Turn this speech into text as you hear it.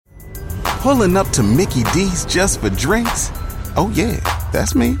Pulling up to Mickey D's just for drinks? Oh yeah,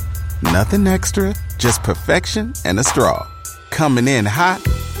 that's me. Nothing extra, just perfection and a straw. Coming in hot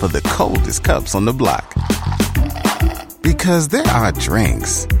for the coldest cups on the block. Because there are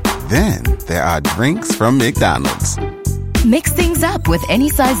drinks. Then there are drinks from McDonald's. Mix things up with any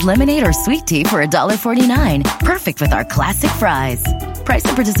size lemonade or sweet tea for $1.49. Perfect with our classic fries. Price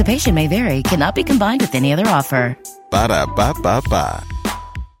and participation may vary. Cannot be combined with any other offer. Ba-da-ba-ba-ba.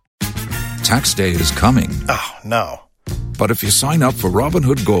 Tax day is coming. Oh, no. But if you sign up for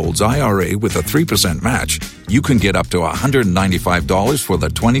Robinhood Gold's IRA with a 3% match, you can get up to $195 for the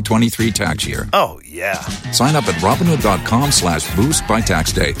 2023 tax year. Oh, yeah. Sign up at Robinhood.com/boost by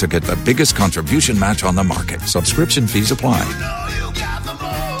tax day to get the biggest contribution match on the market. Subscription fees apply.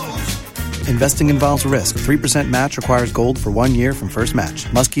 Investing involves risk. 3% match requires gold for 1 year from first match.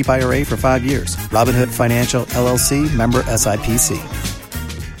 Must keep IRA for 5 years. Robinhood Financial, LLC, member SIPC.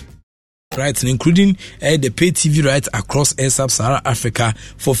 Rights, including the pay TV rights across Sub-Saharan Africa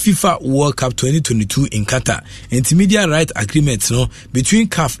for FIFA World Cup 2022 in Qatar. Intermediate right agreements between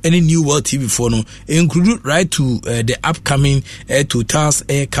CAF and New World TV for include right to the upcoming Total's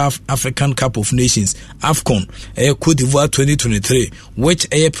CAF African Cup of Nations AFCON Cote d'Ivoire 2023, which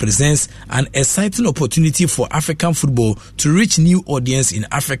presents an exciting opportunity for African football to reach new audience in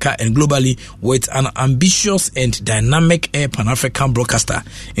Africa and globally with an ambitious and dynamic Pan-African broadcaster.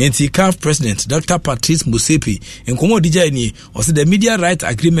 CAF President Dr. Patrice Motsepe in Komo Dijani also the media rights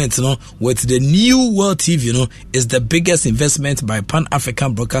agreement with the New World TV is the biggest investment by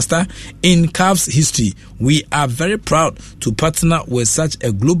Pan-African broadcaster in CAF's history. We are very proud to partner with such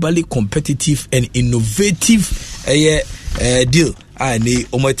a globally competitive and innovative deal. Ni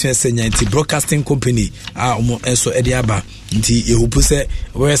omotense broadcasting company enso ediaba nti yehupu se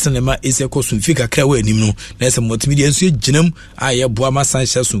we sinema ise kosun fika krawe anim no na se multimedia enso ginam ayeboa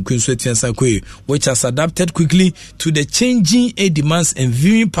masanhya sunku enso atiansa kwe, which has adapted quickly to the changing demands and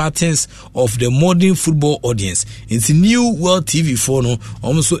viewing patterns of the modern football audience. It's New World TV for no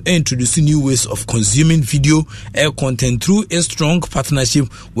also introducing new ways of consuming video content through a strong partnership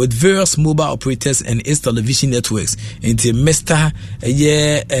with various mobile operators and its television networks. Into Mr.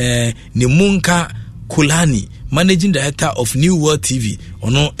 Nimunka Kulani, Managing Director of New World TV,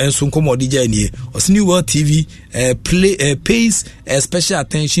 New World TV pays special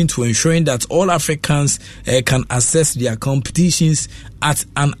attention to ensuring that all Africans can access their competitions at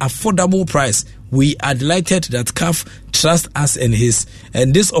an affordable price. We are delighted that CAF trusts us and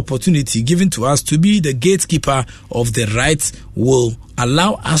this opportunity given to us to be the gatekeeper of the rights will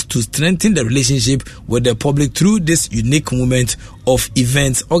allow us to strengthen the relationship with the public through this unique moment of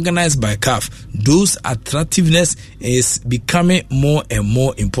events organized by CAF. Those attractiveness is becoming more and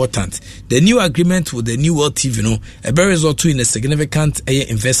more important. The new agreement with the New World TV a very result in a significant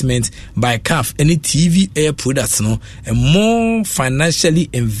investment by CAF any TV products and more financially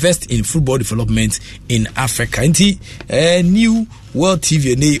invest in football development in Africa. New World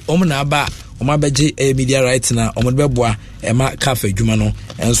TV ni omunaba omabeje media rights na omodebeboa ema CAF adwuma no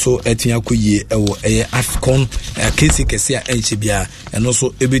enso etua koyie ewo AFCON kesi kesi a enchebia eno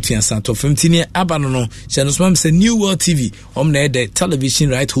so ebetua santo 15 abano no chenosmam say New World TV omna the television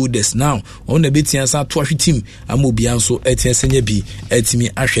right holders now omna betua santo ahwe team amobia so etua senya bi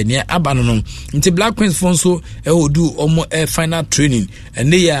etimi ahwene abano no nti Black Queens fonso ewodu omo final training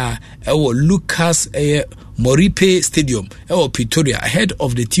ene ya ewo Lucas Moripe Stadium, Pretoria, ahead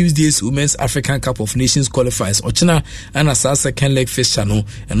of the Tuesday's Women's African Cup of Nations qualifiers. Ochina and a second leg first channel,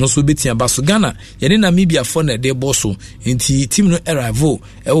 and also beating Basugana. Yeni Namibia for the day bosso into team no arrival.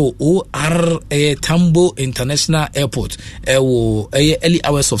 OR Tambo International Airport. Early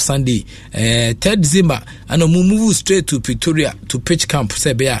hours of Sunday, 3rd December, and move straight to Pretoria to pitch camp.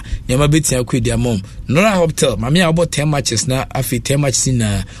 Sebea, Yamabetia Quid their mom. Nora Hotel, Mamia about 10 matches now. After 10 matches in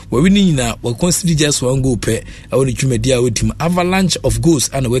we're winning now. We'll consider just one goal. Avalanche of goals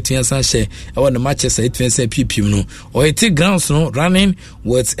and waiting share the matches or grounds running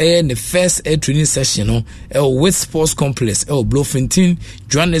with the first training session with sports complex Bloemfontein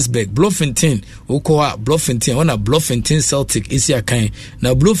Johannesburg Bloemfontein on a Bloemfontein Celtic is your kind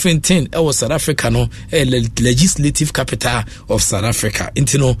now Bloemfontein South Africa legislative capital of South Africa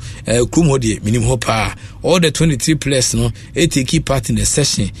intino kumodi minimum power all the 23 players take part in the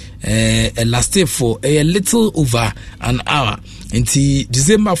session lasted for a little over an hour until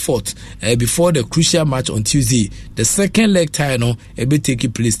December 4th before the crucial match on Tuesday. The second leg tie be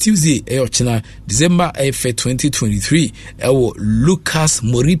taking place Tuesday December 5th 2023 Lucas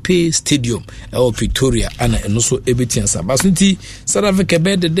Moripe Stadium Pretoria and also ebetian sabasunti South Africa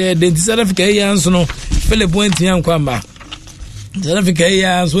bed there South Africa yanso no Philip went yan kwamba South Africa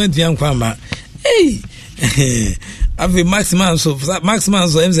ya so entian kwamba ave maximum so max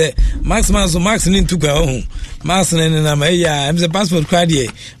into kwa ho max na ma ya mze passport card ye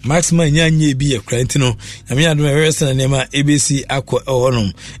maximum nyanye bi e kranti no nyame adom everest na nema ABC akọ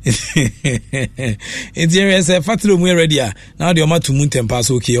honom interior say fatilo mu ready a na de o matumu tempa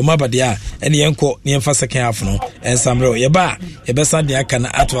so okay o mabade a ene yenko ne yemfa second half no ensamre ye ba ye besa de aka na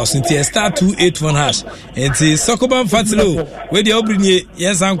ato aso nti star 281 hash nti sokoban fatilo we de obrini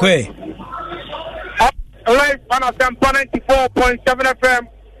yensan kwe live on Asante 94.7 FM.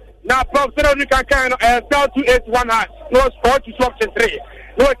 Now, Professor, you can sell 281 hash. No sport to swap 3.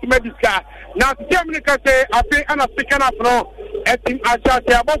 No, it's medical. Now, the Germany can say, I think, and a second half, no, I think I shall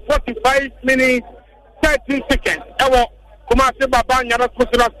say about 45 minutes, 13 seconds. Ewo, Kumasi Baba, Yara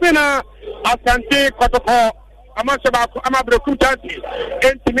Kusura Spina, Asante Kotoko, Amashaba, Berekum Chelsea,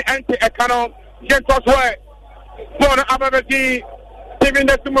 anti Econom, Gentos Way, Bona Ababati, Steven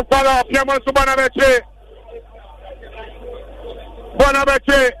Desumopala, Piamon Subanabetre.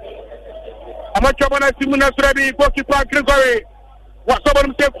 Bonabete, Amachabana Simuna Srabi, Gokipa Gregory, what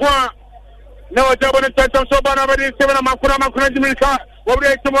someone say, no, Jabon and Tantam Sobanabadi, 7 Makura Makunajimika, over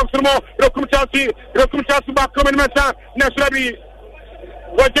 8 Moximo, Berekum Chelsea, back coming Massa, Nasrabi,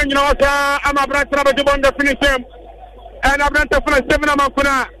 what you know, I'm a brand of the finish him, and I'm not for 7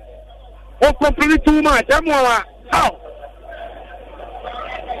 Makuna, or completely too much, I'm more. How?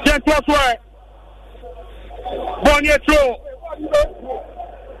 Gentle way. Bonietro.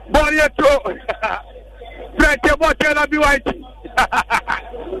 Fred, what can I be white? Can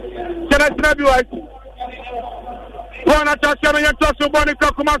I be white? Bona Tasha, and Tosso Bonica,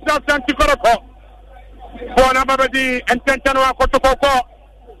 Kumasa, Asante Kotoko. Bona Babadi, and Tentano Kotoko,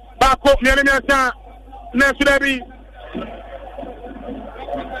 Bako, Miramasa, Nesrebi.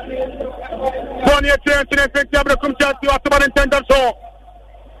 Bonia Chance, and Berekum Chelsea, Ottoman and Tenderso.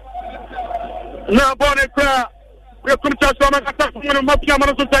 Now, Bonica. Berekum Chelsea, I'm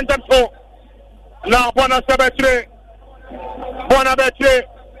going to Tenderso. Now, Bona Sabetre, Bona Betre,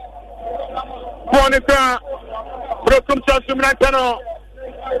 Bonica, Berekum Chelsea, Milano,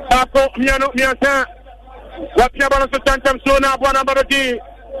 Bako, Miano, Miasa, what Yabana Tenderso, now, Bona Barati,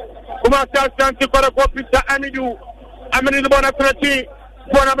 Kumasa, Asante Kotoko, Pizza, Amidu, Amini Bona Krati,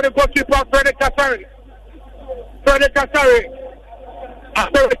 Bona Berekum, Frederick Kasari,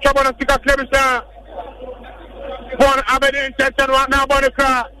 after the Chabana Sika Clevisha. Bon Abedi intention right now,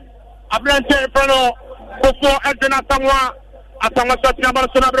 Bonica. Ablante Frano, before Edna Samoa, Asama Satina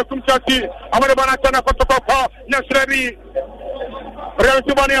Barcelona, Berekum Chelsea, Amada Banatana Kotoko, Nesrebi,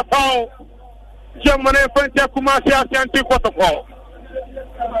 Reltibania Pau, Germany French Kumasi, Asante Kotoko.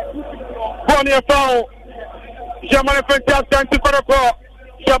 Bonia Pau, Germany French Asante Kotoko,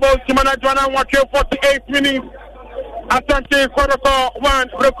 Jabo Simana Joana, 48 minutes, Asante Kotoko, 1,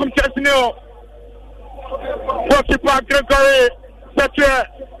 Berekum Chelsea 0. Gokipa Gregory, Setre,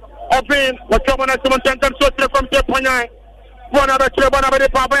 Obin, what someone has to sentence so from Teponya, Bonabete,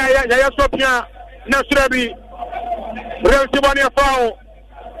 Papa, Yasopia, Nasrebi, Reltibania Fao,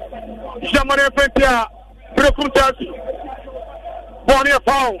 Jamane Fentia, Berekum Chelsea, Bonia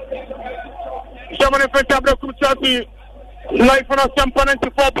Fao, Jamane Fentia, Berekum Chelsea, live on Asante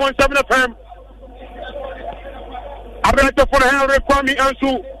 94.7 FM. I'm ready for the Henry Kwame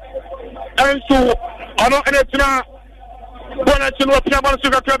Ansu. Ano enetina bona chino pia bona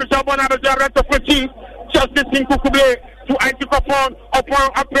suga club sa bona be jarata foti Chelsea sinku kuble to anti kopon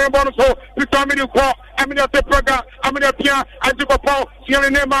upon après bon so bitamini ko amina te proga amina pia anti kopon siele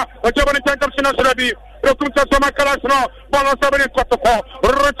nema o jabani tankam sina surabi Berekum Chelsea makala sno bona sabani Kotoko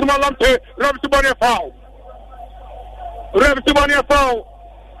rutuma lamte rabtubani fao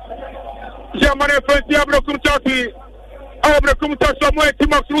jamane foti Berekum Chelsea Berekum Chelsea mo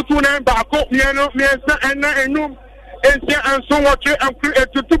etima frutu na mbako mieno miensa enum ense anso woche ankru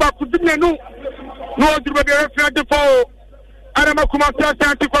etutuba kudumne no odurbe de refa de fo arama kuma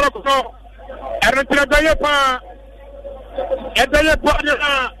Asante Kotoko arantira daye pa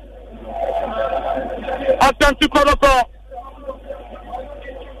na Asante Kotoko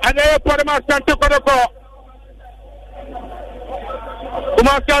adaye pa ma Asante Kotoko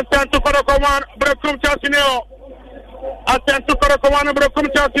kuma Asante Kotoko wan Berekum Chelsea neo Asante Kotoko wan Berekum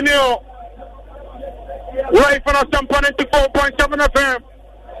Chelsea neo live on Asante 94.7 FM.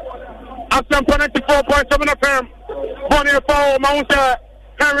 Asante 94.7 FM. Bonnie Fao, Moussa,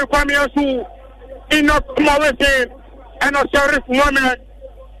 Henry Kwame Ansu, Enoch Morrison, and a Sheriff Mohamed.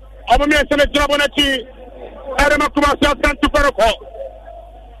 Obama Sene Jabonati, Adama Kumasi Asante Kotoko.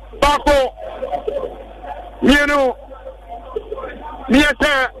 Bako, Mieno,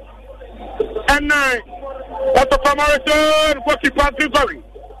 Miete, and 9. What of Morrison? What keep on going?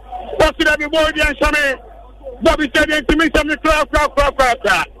 What's it every boy and Shame? Bobby said to me, some crowd.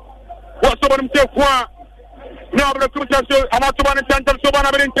 What's the one take one? No, the Kucha, I'm not one intention, so one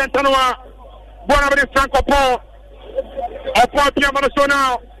of the intention, one of the Franco Paul. A party of the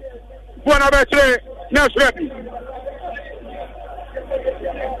now. One of the next ready.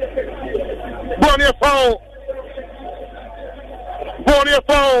 Bonnie Fowl.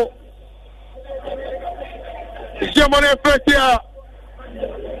 Jamone Fretia.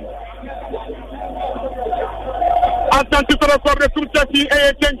 Asante Kotoko Berekum Chelsea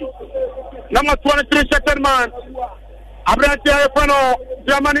change. Number 23 second man. Abrante Efano,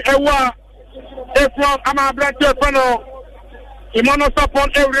 Germany Ewa. Efron Ama Abrante Efano. Imono Sapon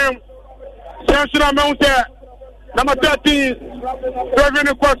Eurem. Chancellor Mountain. Number 13.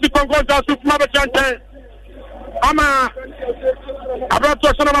 Revenue Kwasi Congo Jasu Mabachante. Ama Abrante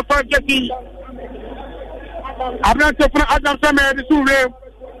number 5 Jesse. Abrante from Adam Samer the Sure.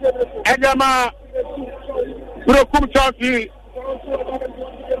 Edama Berekum Chelsea.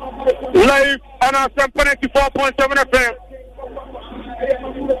 Live on Asante 94.7 FM.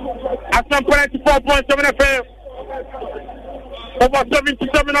 Asante 94.7 FM. Over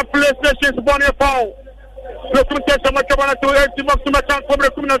 77 of PlayStations, Bonnie Fowl. Berekum Chelsea, much about to 80 bucks to my chance for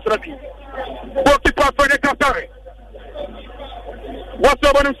Berekum Chelsea. Walking past for the Qatar. What's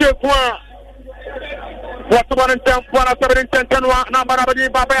up on him? What's up on him? 1 number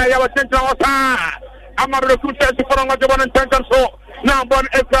of Baba, I was sent to I'm a Berekum Chelsea for one intention. So now born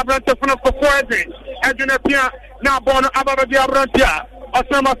a Abrante for 4 and you know, now born Ababa Abrantia.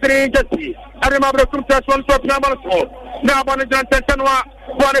 Asama Jesse. I remember Berekum Chelsea one top number 4. Now born a intention.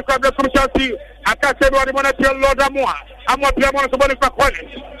 One a Berekum Chelsea. I can't say what I want to tell Lord Amoa. I'm not playing one of the body for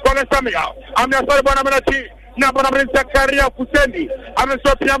Colin Samuel. I'm not sorry about Amanati. Now, but I'm in Zakaria Fusendi. I'm in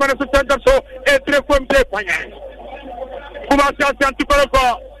Sophia Manasutan, so a 3 from Japan. Kumasa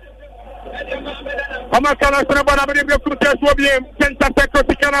Santikoko. Amakana Sanabana Berekum Chelsea will be Santa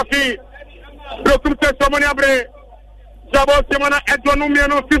Secretary Canafi. Berekum Chelsea Moniabre. Jabo Semana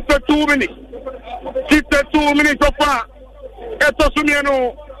Edwanumiano 52 minutes. 52 minutes so far. Eto Sumiano.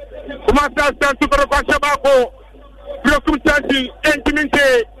 Kumasa Santikoko Shabako. Berekum Chelsea,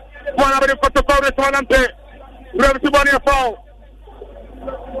 intimate. One of the Kotoko Restaurante. Rebsibania Fowl.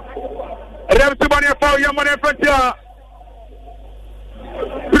 Yamane Frontier.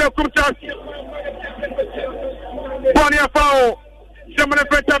 Berekum Chelsea. Bonia Fowl. Yamane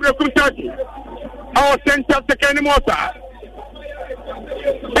Frontier, Berekum Chelsea. Our Santa Kenimota.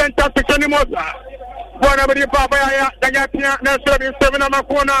 One of the Papa, Dagatia, Nursery, 7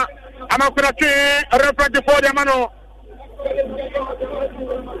 Amakona. Amakuna, reference for the Mano.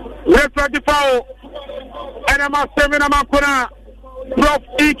 Reference Fowl. And I'm a 7 Amakuna. Prof.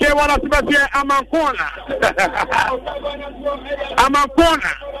 E.K. Wala Sebastian Amakona.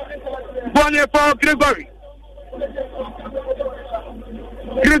 Bonia Fowl, Gregory.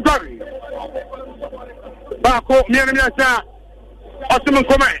 Bako, Mianamiasa. Osman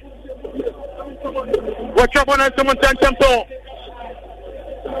Kome. Watch up on someone Tantamto.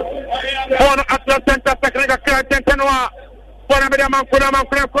 On Atlas Center, Technical Tentanua. For a Madame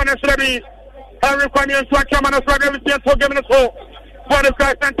Kona Srabi. Every family swatch on a Srabi for giving us hope. For the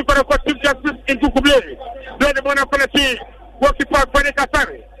guy sent to put a Chief Justice into Kuble. Then the Bonaponati. Walking Park for the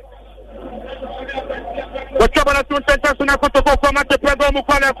Qatari. Watch up on a Asante Kotoko from the Pedro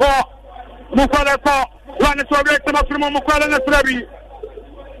Mukala. One is already come up from Mukala Srabi.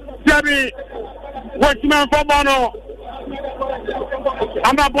 Jabi, watchman for Bono.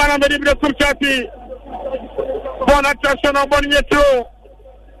 I'm not one of the Berekum Chelsea. Bonatration of Bonnieto.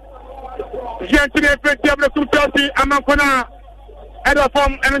 Gentile Petit Berekum Chelsea, Amakona. And a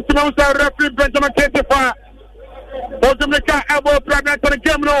form and Simona referee Benjamin Ketifa. Ozumika elbow pregnant to the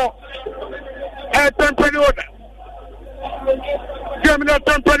game no. And temporary order. Game no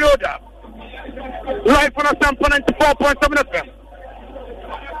temporary order. Live on a sample 94.7 FM.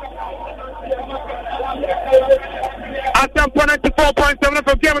 Asante 94.7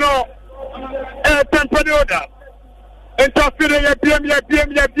 for game no. Temporary order. Interfere ya PM.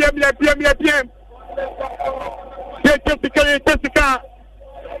 Jessica.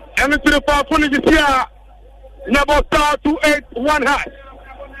 And into the far phone this year. Number star 281 hash.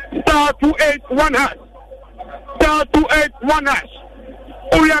 Star 281 hash. Star 281 hash.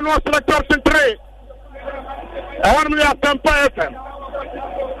 We are not select option 3. I want to be at Tampa FM.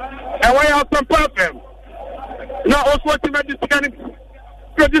 And we are Tampa FM. Now also watching my discount.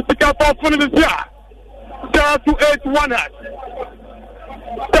 Jessica for phone this year. Star 281 hash.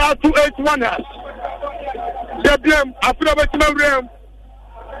 Star 281 hash. The blame, I feel about my room.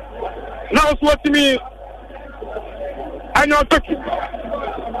 Now, what's me? I know Turkey.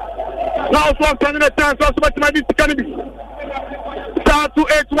 Now, so I'm turning the chance also, but my big cannabis. Start to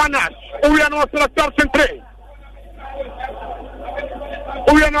 8-1. We are not the top centre.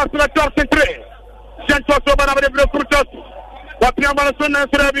 We are not the top centre. Central Soba, the Berekum Chelsea. What the Amazon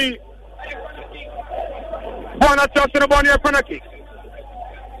and Serabi. Bona Chelsea, the Bonnie Panaki.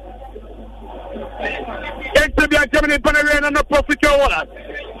 Exhibit Germany, Panarian, and the Profit Water.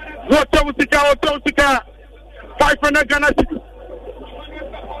 What Tosika, 500 Ghana.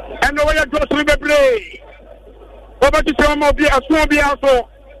 And the way I go through the play. Over to some of the Aswabi also.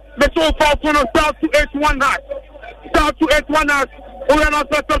 The so far from start to 8-1. Start to 8-1. We are not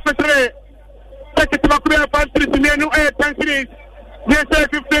the top centre. Take it to Makuya 5-3, new 8 series. Yes,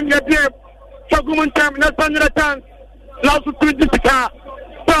 15 years. Chagumun time, let's send the chance. Last to 3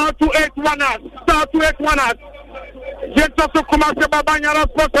 Start to 8-1. Start to 8-1. Yes, also Kumasi Babanya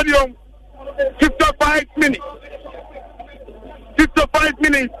Sports Stadium. 55 minutes. 55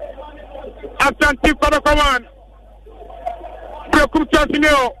 minutes. Asante Kotoko. Berekum Chelsea.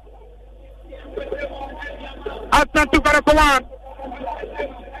 Asante Kotoko.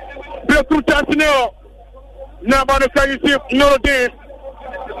 Berekum Chelsea. Now, about the Kayusif, Nolodin,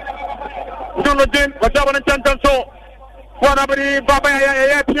 whatever the sentence so. Whatever the Baba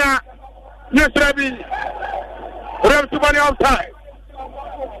Yapia, yes, Rabbi. Remsubani outside.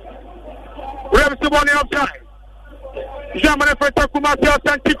 Remsubani outside. Jamane Feta Kumasi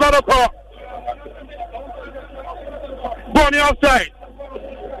Asante Kotoko. Bonnie outside.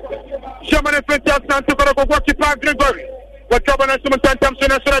 Jamane Feta Asante Kotoko. What's the plan, Gregory? Whatever the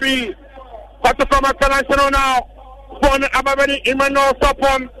sentence, Rabbi. What's the former Kalanchano now? Bonnie Ababani, Emmanuel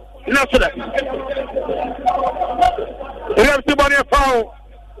Sapon, Nasser. Remsubani foul.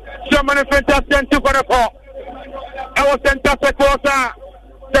 Jamane Feta Asante Kotoko. I was sent to Sekosa.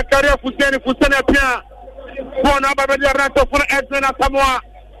 The career Fuseni Pia. Bona Babadi Ranto for Edna Samoa.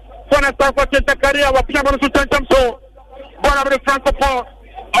 Bona Sanko Tentacaria, what Piano to Tentamso. Bona de Francophone.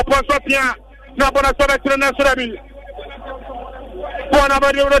 Upon Sopia. Nabona Sora to the Nasrabi. Bona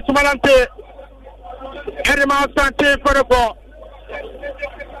Badio to Malante. Edema Sante Kotoko.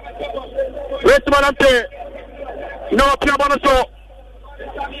 Rich Malante. No Piabonaso.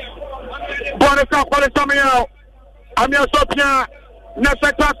 Bona Sanko Samuel. Amia Sopia.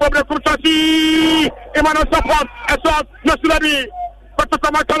 Nessa classe pour Berekum Chelsea. Emmanuel Sapon. Asante Nasrabi. Kotoko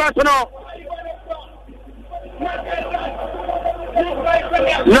Makalasano.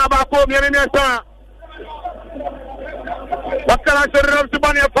 Nabako Mirimesa. Makalasano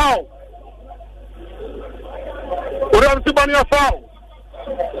Ramsubani foul. Ramsubani foul.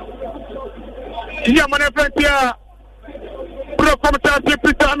 Yamane Fentia. Berekum Chelsea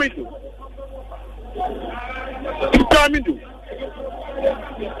Pitamidu.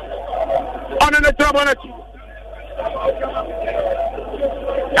 On the Trabanaki.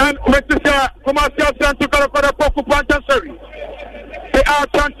 And Mr. Kumasi Asante Kotoko Pantasari. They are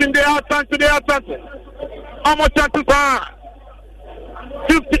chanting. How much chances are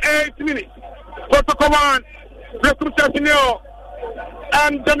 58 minutes. Kotoko 1, Berekum Chelsea.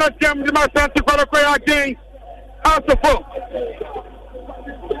 And the next game, the Asante Kotoko against Asofo.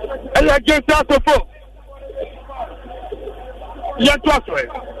 Against Asofo. Yet was way.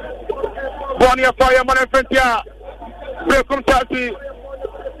 Bonnie Fire Manifestia. Berekum Chelsea.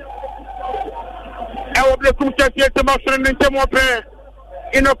 I will Berekum Chelsea to Master in Temope.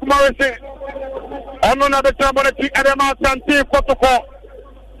 In a Kumarisi. On another Trabanaki, Adama Asante Kotoko.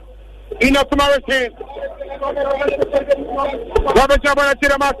 In a Kumarisi. Robert Trabanaki,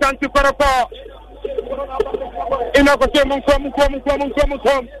 Asante Kotoko. In a Kosemun.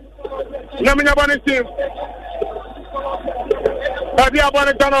 Namina Bonisi. Babia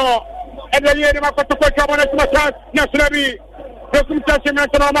Bonitano. And the year of Kotoko Trabanaki, Nasrabi. Berekum Chelsea,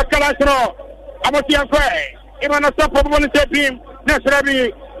 National Makalasano. Amotian Quay. Emmanuel Sapon, team. Nasrabi.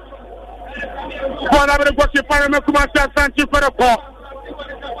 Bona Berekum Chelsea, Kumasi Asante Kotoko.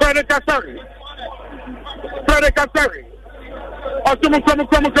 Frederick Kasari. Osumu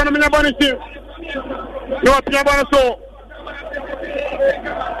Mina Bonisi. No Piabonaso.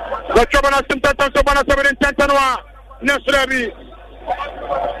 The Chabana Sintan Sobana 7 Tantanwa. Nasrabi.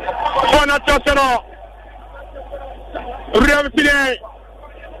 Bona Chasano.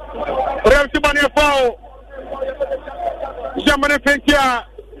 Remsubani foul. Jamane Fentia.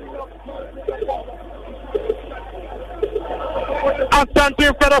 Asante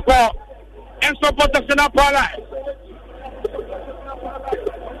Kotoko. And so protection up Pala.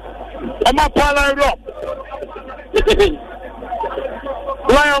 Oma Pala Europe.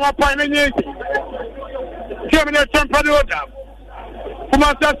 Why am I finding it? Give me the temporary order.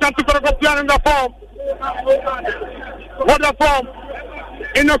 Kumasi Asante Kotoko plan in the form. What the form?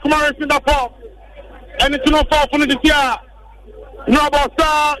 In the commercial in the form. And it's no form for this year. Number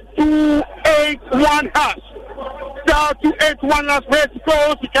star 281 hash. Star 281 hash. Where to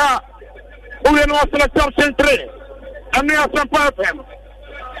go? Who you know select option 3. And we have some FM.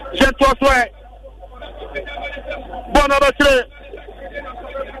 Jet was way. Bon number 3.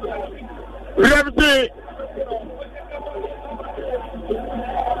 Reality.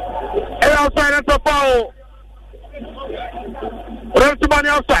 And outside and the foul. Reality money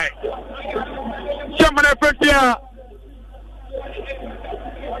outside. Chairman effect here.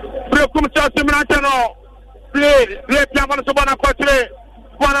 Berekum Chelsea Minantano. Play Piamano Sobana Quatre.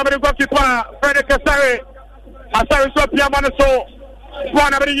 One of the goalkeeper, Frederick Asare. Asare so Piamano so.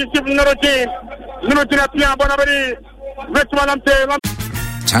 One of the Yusuf Nuruddin. Nuruddin Piamano.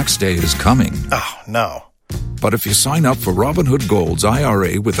 Tax day is coming. Oh, no. But if you sign up for Robinhood Gold's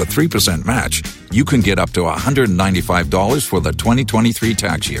IRA with a 3% match, you can get up to $195 for the 2023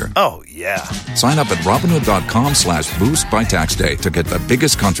 tax year. Oh, yeah. Sign up at Robinhood.com/boost by tax day to get the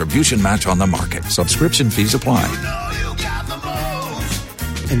biggest contribution match on the market. Subscription fees apply.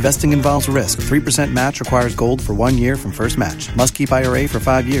 Investing involves risk. 3% match requires gold for 1 year from first match. Must keep IRA for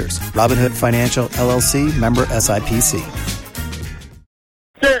 5 years. Robinhood Financial, LLC, member SIPC.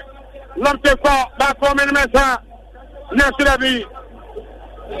 Lamte ko ba ko men mesa nesira bi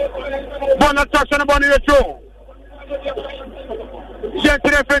bon attention bon yeto j'ai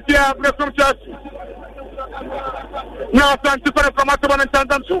très fait à Berekum Chelsea na Asante Kotoko bon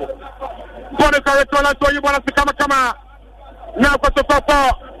entendant so bon ko la to yi bon kama na Kotoko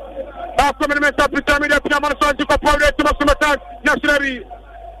ba ko men mesa pitami de Piamano so ko pawde to so mata nesira bi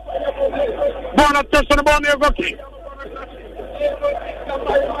bon attention bon yegoki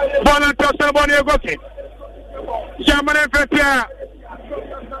Bon attention, bon égoqué. Chairman FPA.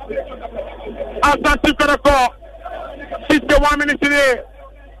 Asante Kotoko. 61 minutes in here.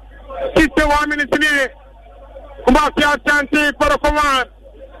 61 minutes in here. Kumasi Asante Kotoko.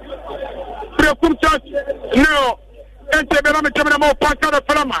 Berekum Chelsea. No. Ente bela me chamana mo pankada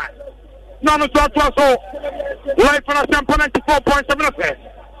flama. Non so atwaso. Life on a sample 94.7 FM.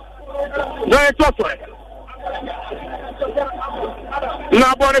 No atwaso.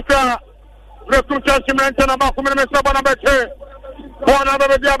 La Bonica, Berekum Chelsea Mentana Makumena Sabana Bete, Bona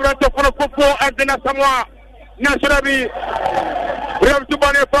Diabrante for a football at the Nasamwa, Nasrabi, we have to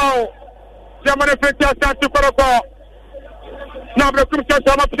Bonnie Pau, Germany Feta Asante Kotoko, now Berekum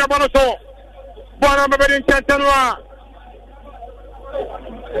Chelsea Mapiamoso, Bona Mabedin Chantanwa,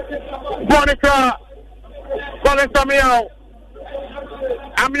 Bonica, Valenta Miao,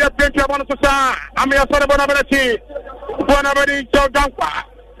 Amia Pentia Bonosa, Amia Sorabona Belati. Bonabadi Dankwa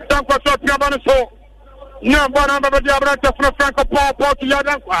so Piamano so no Bonabadi Abranta from Franco Paul to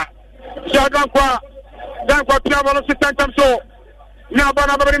Yadankwa Piamano Sitantam so now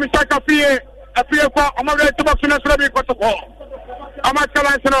Bonabadi Misaka Fie a Fie for Amade to Boxina Slavi Kotoko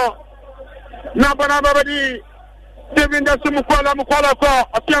Amakalasano now Bonabadi Devin the Sumukola Mukola for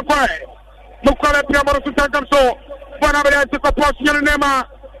a Piaquai Mukola Piamano Sitantam so Bonabadi took a post Yanema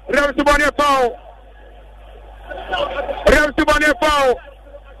Revsibania Paul Reality Bonnie Pau,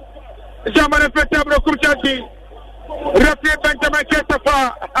 Germany Feta Berekum Chelsea, Referee Benjamin Kessafa.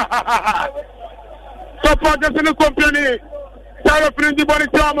 So far, there's no company. Sarah Frindi Bonnie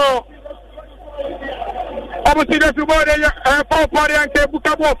Tomo. Obviously, there's a body, Paul Party and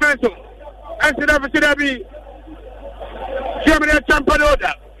Bukabo Offensive. And Sidabi, Germany champion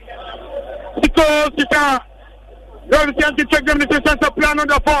order. Because Sika, the Chelsea check them to send a plan on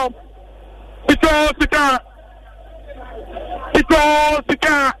the form. Because Sika.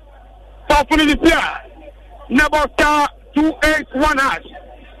 Sika, Powerful this year. Number star 281 hash.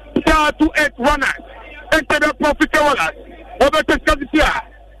 Star 281 hash. Enter the profit wallet. Over the Sika.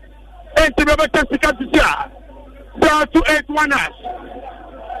 Enter the Sika. Star 281 hash.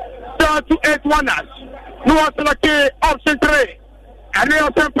 Star 281 hash. No one select option 3. And we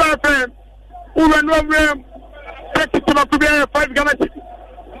are some FM. Who will know them. Take it to the 5 galaxies.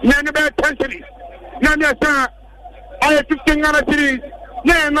 None about 10 cities. None of I have 15 series,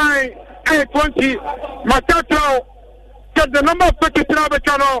 9, 20. Matato, get the number of tickets in our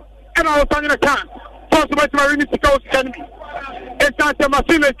channel, and I was on the can. Possible to my remit to go to enemy. It's not a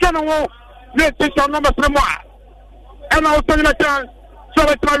machine, channel, let's take our numbers from one. And I was on the can, so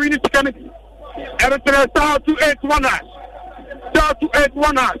it's my remit to enemy. And it's a star 281 hash. Star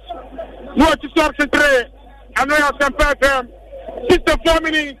 281 hash. No to option 3, and we have some FM. 64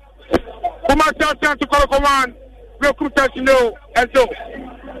 minutes. Asante Kotoko 1. Berekum Chelsea no, and so.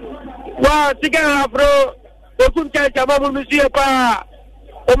 Wow, Tigana, bro. Berekum Chelsea, Babu Monsieur Pa.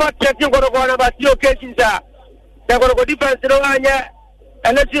 Oma Chelsea Kotoko, but you can't see that. they're going to go defense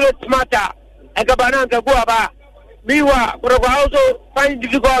and let's see what's matter. And Gabana and Gabuaba. Meanwhile, but I also find it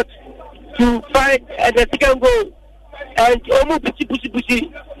difficult to find the second goal. And almost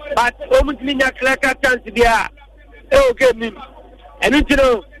pussy, but almost linear clear chance there. Okay, me. And you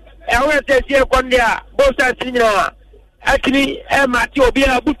know, I always say here, both sides, actually, Matthew be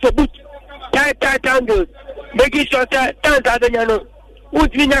a boot for boot, tight angles, making sure that turns out the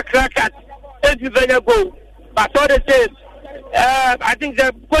would linear clear cut, every venue goal. But all the same, I think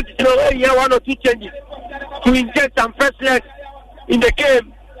the coach is one or two changes to inject some freshness in the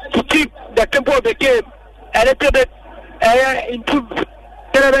game to keep the tempo of the game a little bit improve.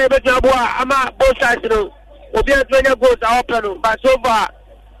 Both sides, Obian's goals are open, but so far,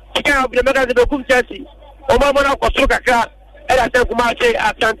 she can't be the Berekum Chelsea. Omamona Kotoko, and I said, Matchday,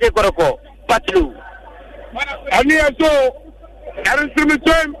 Asante Kotoko, Patlu. And here so, and it's the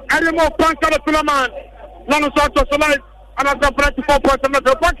same, animal Panka Sulaman, none of such a life, and I said, 24 points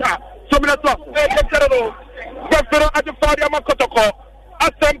another quarter. So many talk. Governor at the Fadiama Kotoko,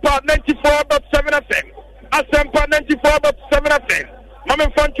 Asempa 94.7 FM, Asempa 94.7 FM, Mamma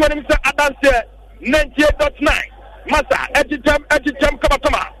Fan 20 Mr. Adance 98.9, Massa, Editam,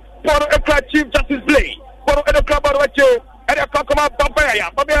 Kabatama, Poro Ekra Chief Justice Blay, Poro Ekra Barwacho, Edakakama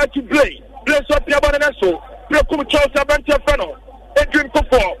Babaya to Blay, Blay Sophia Bonaneso, Berekum Chelsea Asante Feno, Adrian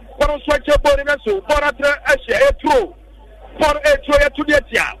Kofo, Poro Swatcher Bonaneso, Boratra Ashe, Etro, Poro Etro to the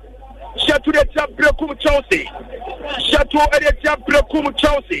Tia. Chateau Berekum Chelsea. Chateau Berekum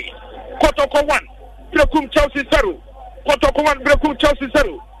Chelsea. Kotoko 1. Berekum Chelsea 0. Kotoko 1. Berekum Chelsea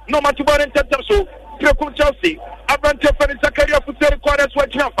 0. No matter what in Tetaso. Berekum Chelsea. Asante Feni Zakaria Fuseri Kwares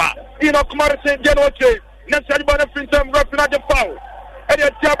Wachafa. Enoch Morrison Genoche. Nesari Bonafrintem Rafina de Foul.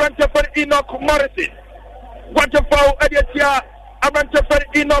 Ediatia Asante Feni Enoch Morrison. What a foul. Ediatia Asante Feni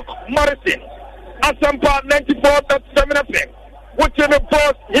Enoch Morrison. Asampa 94.7 FM. What's in the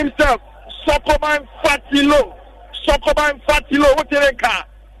boss himself? Sokoman Fatilo. What's in the car?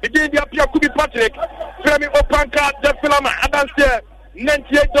 Again, the Apia Kubi Patrick. Femi Opanka, the Filama, Adance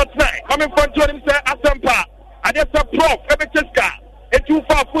 98.9. Coming from Jordan, Asampa. And that's a prof, Ebecheska. A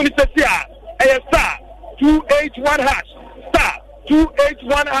 2-4 Funissia. A star 281 hash. Star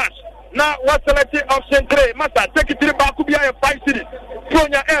 281 hash. Now, what's selected option 3? Master, take it to the Bakubia and 5 cities.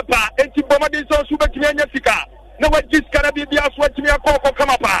 Pronya Epa, and Tibomadison Subakina Sika. No one just can be the aswatching a coco come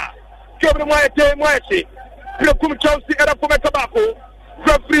up. Kevin Moete, Berekum Chelsea, and a Poma Tobacco.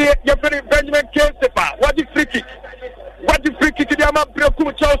 Referee Benjamin Kesepa. What is free kick? What is free kick? Ediama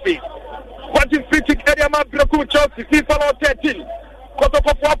Berekum Chelsea. What is free kick? Ediama Berekum Chelsea. FIFA 13.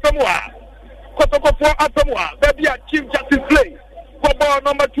 Kotoko 4 Afemwa. Baby, Chief Justice Play. Football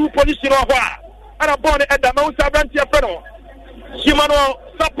number 2 position of war. And a born at the Mount Savantia Feno. Shimano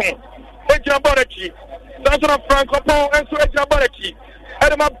Sapo. Ejina Borechi. Sanson Franco and so Ejina Borechi.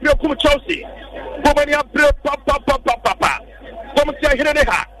 Edema Berekum Chelsea. Bomania Papa. Bomusia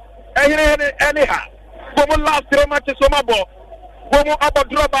Hineha. Eneha. Bomu last 3 matches on my ball. Bomu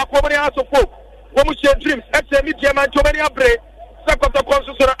Abadroba, Bomania Sofo. Bomusia Dreams. XM Diamond Jomania Bre. Sakota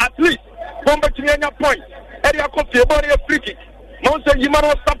Consul at least. Bomba Chimiana point. Edia Coffee, Bonia free kick. Monsa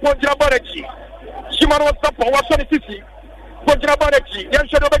Yimano Sapo Jaborechi. Shimano Sapo was on the city. Bojaborechi. Yan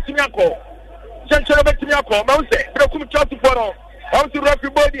Shadow Betimiako. Central Betimiako. Monse. Berekum Chelsea for on to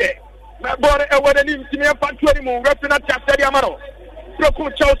everybody. My boy, I want to leave to me a fan 20 more. Referee at Chelsea Amaro.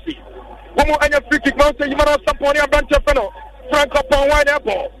 Berekum Chelsea. Womo and your free kick. Monse Yimano Sapo near Bantefano. Frank upon one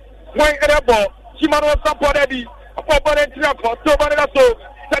airball. One airball. Shimano Sapo Daddy. Upon Tiako. So Banaso.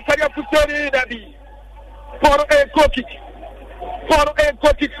 Zakaria Fuseri Daddy. For a coach. For a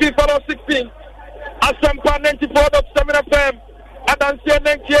coach, FIFA 16. Asampa 94.7 FM. Adance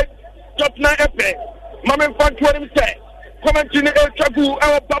 98.9 FM. Mamen Fan 20 say. Commenting El Chagu,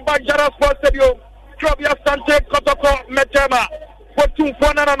 our Baba Jara Sports Stadium. Club Asante Kotoko Metema. Potum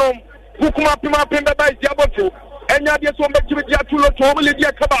Fonanum. Hukuma Pima Pimba by Diabotu. And Yadia Sombetu Jatulo to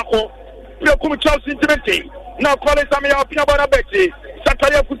Lydia Kabako. Berekum Chelsea Intimate. Now call it Samia Pia Bonabeti.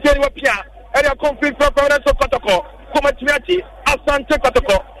 Sakaria Fuseri Wapia. Area conflict for Province of Kotoko. Comatiati, Asante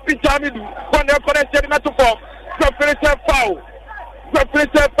Kotoko, Pitamidu, when they're connected not to form, Reference foul,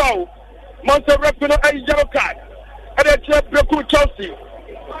 Monster Refino a yellow card, and a chair Berekum Chelsea,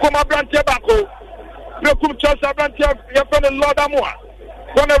 Kuma Brantia Bako, Berekum Chelsea Brantia, your friend Lord Amoa,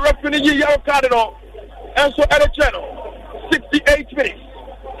 when a referee yellow card and so at a channel,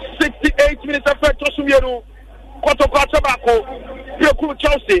 68 minutes after Tosumiru, Kotoko Tabako, Berekum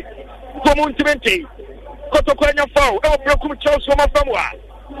Chelsea, Comuntimenti. Kotoko enya foul, Berekum Chelsea ma famwa.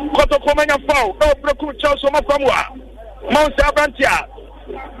 Kotoko enya foul, Berekum Chelsea ma famwa. Monse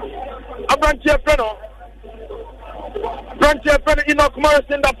Abrantia Freno. Frontier friend Enoch Morris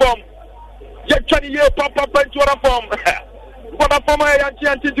in the form. Yet 20 years papa to a form. What a former anti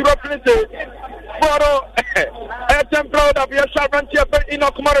reference. For a temple of your Frontier friend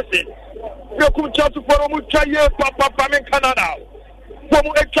Enoch Morrison. Berekum Chelsea for Muchaye papa in Canada. For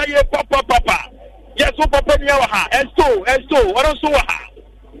Muchaye papa. Yes, papa Yawaha, and so, what else?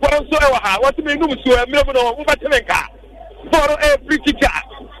 What else? What do you mean? So a million of Umatenka. For a free kicker.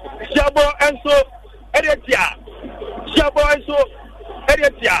 Shabo and so, Editia. Shabo and so,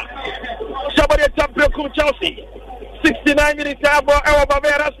 Editia. Shabo Berekum Chelsea. 69 minutes. Our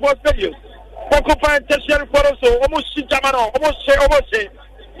Bavarian Sports Stadium. Occupying tertiary for us. Almost Jamano. Almost.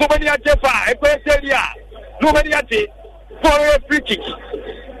 Nobody at Jefa. Equateria. Nobody at it. For a free kick.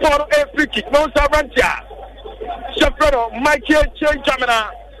 For a free kick. No Savantia. Shafrano. Michael Che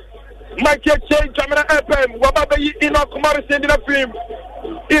Jamana. Michael Che Jamana FM. Wababe Enoch Morrison in the film.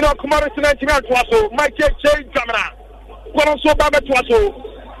 Enoch Morrison 99 Twaso. Michael Che Jamana. Koronso Baba Twaso.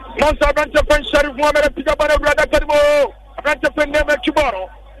 Non Savantia French Sheriff Mohamed Pijabana Brother Kadimo. Abranta Penema Chiboro.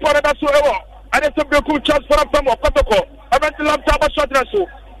 For a Basso Ewo. And it's a Berekum Chelsea for a Famo Kotoko. Abranta Laptaba Shotraso.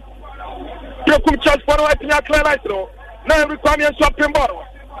 Berekum Chelsea for a Tina Claretro. Now requirements of Pimboro.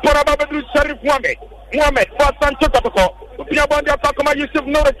 For a Babadu Sheriff Mohamed for Asante Kotoko. Piabondia Kakoma Yusuf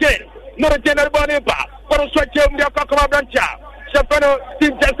Noratin. Noratin Albaniba. For a stretch of the Kakoma Brancha. Shafano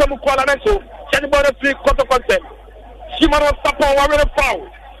Steve Jensen Mukwala Neso. Shanibona Free Kotoko. Shimano Sapon Warren Foul.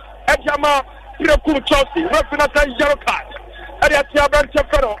 Ejama Berekum Chelsea. Refinata Yellow Card. Ariatia Brancha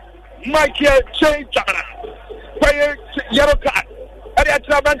Fero. Michael Che Jamana. Player Yellow Card.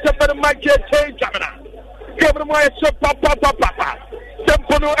 Ariatia Brancha Fero. Michael Che Jamana. Gabriel Moya Papa.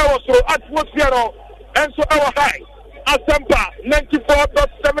 Tempono Ewoso Atmosphere and so our high. Asempa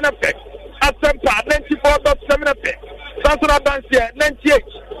 94.7 effect. Asempa 94.7 effect. Sansona Dansia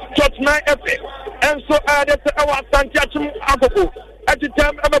 98.9 effect. And so added to our Santiachum Agogo. At the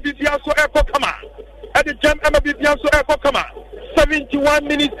time Emma Bibianso Echo Kama. At the time Emma Bibianso Echo Kama. 71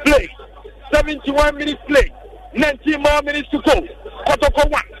 minutes play. 71 minutes play. 19 more minutes to go. Kotoko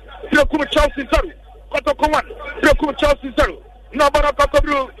 1. Berekum Chelsea 0. Kotoko 1. Berekum Chelsea 0. Nobara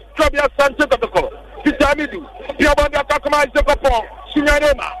Kakobru, Trabia Asante Kotoko, Pitamidu, Piabanda Kakama Zekopon,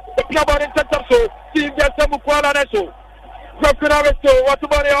 Sunyanema, the Piabani Tetaso, Steve Yasamukwala Neso, Grafino Aresto, what's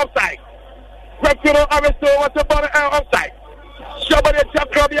about the offside? Grafino Aresto, what's about the offside? Shabari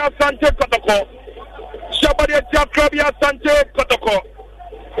Trabia Asante Kotoko, Shabari Trabia Asante Kotoko,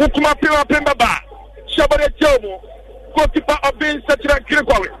 Ukuma Pima Pimbaba, Shabari Chomo, goalkeeper of being such a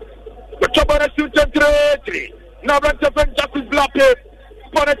Grigory, the Chabana Sutan. Now, Justice Blappe,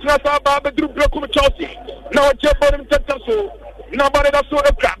 Ponetras Babadru Berekum Chelsea. Now, Jebon Tetaso. Nobody does so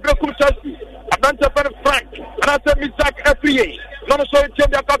a crap. Berekum Chelsea. Abanta Frank. And I said, Misak FPA. None so it change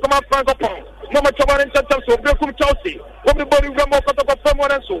the Kakama Francopon. No much about Tetaso. Berekum Chelsea. Everybody Ramo Kotoko from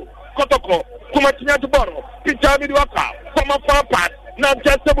one and so. Kotoko. Kumatina to Boro. Pitami Waka. From a far part. Now,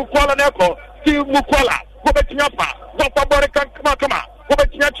 just a Mukwala Neko. Steve Mukwala. Gobetinapa. Papa Borikan Kamakama.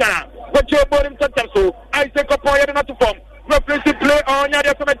 Gobetinachana. But you're born Tetaso. I take a point not to form. Reference play on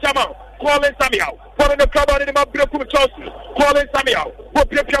Yadia Samachama. Calling Samuel. For the club in the Berekum Chelsea. Calling Samuel. Who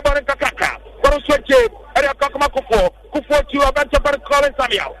play Piabar and Kakaka. For a switch game. Area Kakama Kufo to a bunch of calling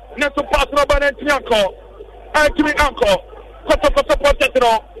Samuel. Next pass Robert and Tianko. And to me, uncle. Kotoko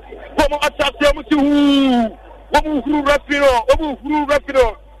Potetro. Como Atasamutu. Omu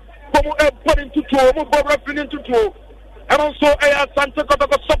Refino. Como a body to two. Omu Bob Refino to two. And also a Asante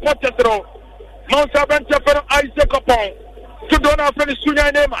Kotoko Potetro. Mount Sabantia for Isaac Opon. To don't have any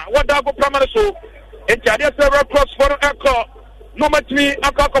Sunya Nema. What Dago Pramaraso. And Jadia Red Cross for Echo. No match me,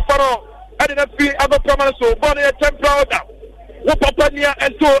 Akako Faro. I didn't feel Ago Pramaraso. Bonnie a temporal. Wopapania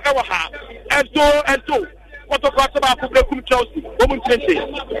and so Ewaha. And so. What a cross about Berekum Chelsea. Woman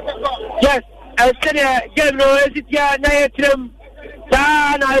yes, I said, Gabriel, is it ya? Nayatrim.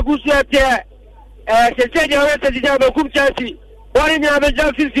 Tan, I go to there. She said, you're at the Berekum Chelsea. What in your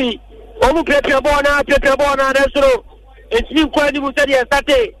Chelsea? Omu Pepabona, that's true. It's new quality Musadi and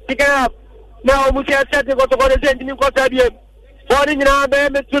Sate, pick up. Now Musia got to go to the new Cotabian. One in our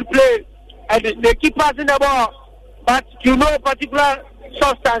to play, and they keep passing the ball, but you know particular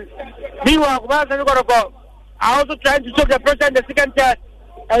substance. Meanwhile, I also trying to show the first and the second test,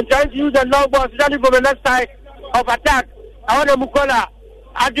 and trying to use the long ball, standing from the left side of attack. I want a Mukola,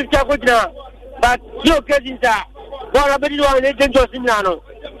 I just but no occasions are. Well, I'm very dangerous in Nano.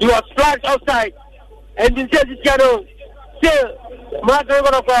 He was flagged outside, and in this channel, still,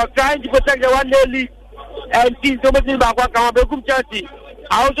 trying to protect the 1-day lead, and he's coming back. Berekum Chelsea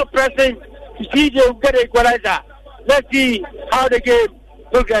are also pressing to see they will get an equalizer. Let's see how the game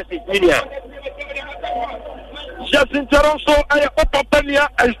progresses. Just in Toronto, I Opapenia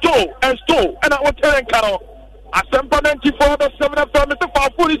and Stowe, and I will tell you, Carol. A Semper 94, the 7 of Mr.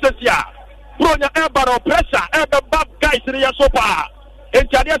 Fafuri says, yeah. Bronya Ebaro, pressure, Eber bad guys in the Yasopa. And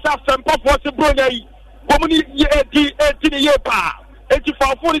Jadiasa Semper for the Bronya, Bomuni 18 year pa.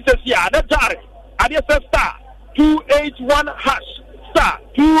 84 says, yeah, that's Jari. Adiasa star 281 hash, star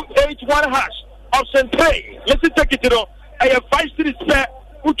 281 hash. Option 3. Let's take it, I have 5 series pair,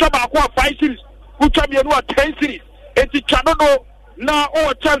 Uchaba 5 series, Uchabia 10 series. It's Chanono, now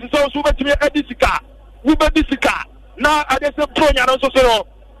all chances also to me Edisica. Ubedisica. Now I just Bronya also say,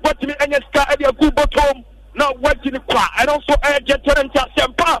 what me and Ska at your good bottom. Now what in the car, and also a gentleman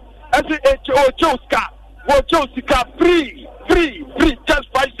Semper as a Choska, free, just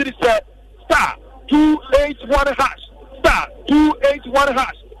 5 series star 281 hash, star 281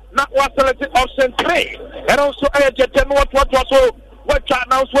 hash. Now was selected option 3, and also a gentleman what was so what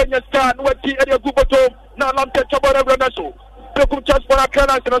now when you scan what at your good bottom. Now I'm touch about every national. Berekum Chelsea for a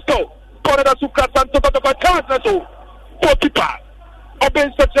canal in a store. Corner Suka Asante Kotoko canal. Goalkeeper. Obey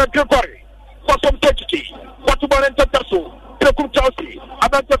such a Gregory. For some technique. What to burn and Tatasu. Berekum Chelsea.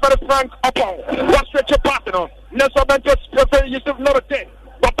 Asante Frank upon. What stretch a partner. Nelson Bentos prefer Yusuf number 10.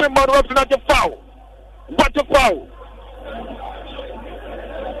 But Pemba represent a foul. What a foul.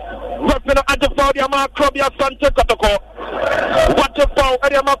 Represent at the foul. Yama Krobia Asante Kotoko. What a foul.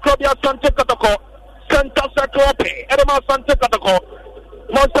 Yama Krobia Asante Kotoko. Santa Sakrope. Edema Asante Kotoko.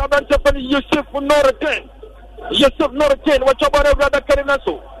 Monster Bentos Yusuf number 10. Yusuf number 10. What about a brother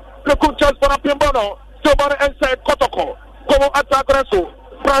Karinaso? Berekum Chelsea for a Pembono. Sobana and say Kotoko. Como attack Reso.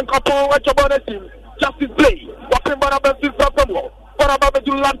 Frank upon what about a team. Justice Play. Walking by a bench from What about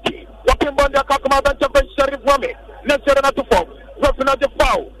the Lanti? Walking by the Kakama bench of Sheriff Wame. Necessary not to form. Referee at the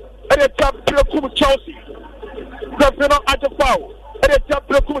foul. And it's a Berekum Chelsea. Referee at the foul. And it's a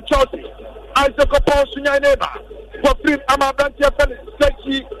Berekum Chelsea. Isaac upon Sunya Neba. For free Amabantia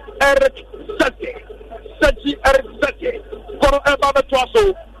Sechi Eric Sete. Kono Ebaba Twaso.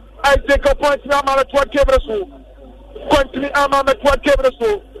 Isaac upon Amala Twa Kebresu. Continue Amama Twa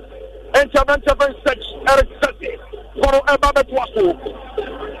Kebresu. And Chavanta Sechi Eric Sete. Kono Ebaba Twaso.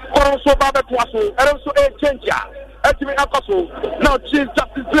 Kono so Baba Twaso. And also a changer. Etimi Akoso. Now she's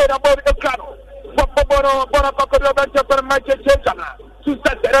Justice Play about the Kano. Bona Kokodo Banta for my changer. To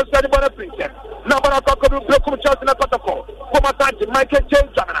set the rest of the Bonaparte. Now, Berekum Chelsea na Kotoko. Komatati, Michael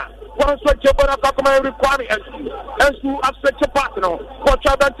Chelsea. One switch of Bonaparte requirement and to upset your partner. For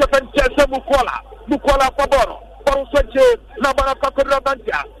Chaban Chelsea Mukola Fabono. One switch, Nabana Kokodo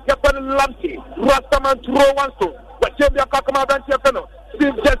Bantia, Yapan Lampi, Rastaman to row one stone. But Jambia Kakama Bantia Feno,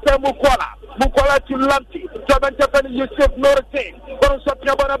 Steve Jesse Mukola to Lampi, Chaban Japan Yusuf Norte, One switch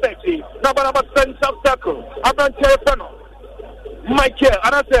Bonaparte, Nabana Central Circle, Abantia Feno. Michael,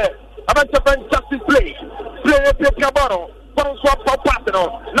 and I said, I'm going Justice Play a Piabaro, one swap for Patino,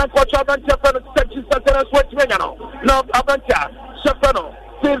 Nankocha Bantapan, Section Satan, Switchmano, now Abanta, Shafano,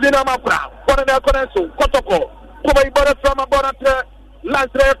 Silvina Mapra, one of their Coneso, Kotoko, Kubai Bora from a Bonata,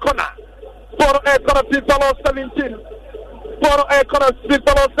 Lansre Kona, for a corner people 17, for a corner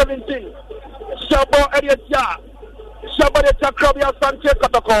people 17, Shabo Ediatia, Shabareta Krabia Sante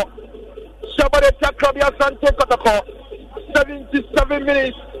Kotoko, Shabareta Krabia Sante Kotoko. 77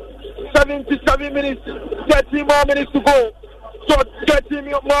 minutes, 30 more minutes to go. So 30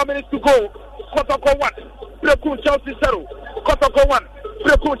 more minutes to go. Kotoko 1, Berekum Chelsea 0. Kotoko 1,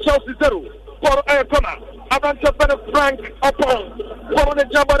 Berekum Chelsea 0. For a corner, Avante Frank upon. For the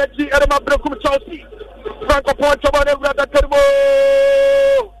Jabareti, Edema Berekum Chelsea. Frank upon Jabareti, Rada Kermo.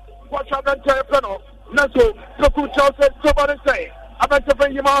 Watch Avante Feno. Naso, Berekum Chelsea, Jabareti. Avante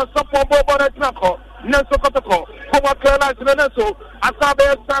Yima, Sapo Bobo Trako. Nelson Kotoko, Kuma Carolina, Neneso, Asabe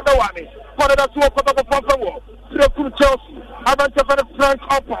Sandawani, for the two Kotoko Papa, Berekum Chelsea, Avante Frank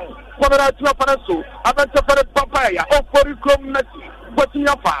Upon, for the two Panaso, Avante Papaya, or for the Chrome Messi, but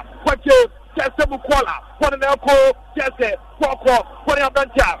Yafa, what you, Jesse Mukola, for the Elko, Jesse, Poko, for the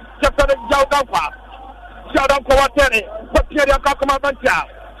Avanta, Jeffrey Jaudafa, Jaudafa Watani, but Pierre Kakama Vanta,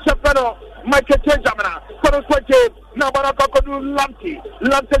 Shafano, Michael Jamana, for the Swatch. Now, Barakodu Lamti,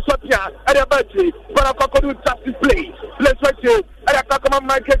 Sotia, and a battery, Barakodu Justice Play. Let's watch you, and a Kakama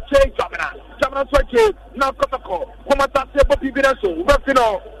Michael J. Jamana Swatch, now Kotoko, Komatase Bopi Binaso,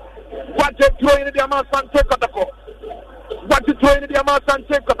 Rafino, what you throw in the Asante Kotoko, what you throw in the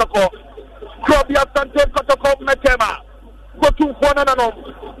Asante Kotoko, Krobia Asante Kotoko Metema, go to Juanano,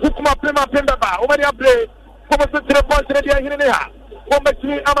 Hukuma Prima Pendaba, Omaria Play, Komasu Telephone, Hinia,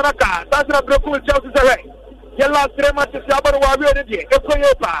 Komatri Amanaka, that's a Berekum Chelsea. Yella three matches about Warrior, Echo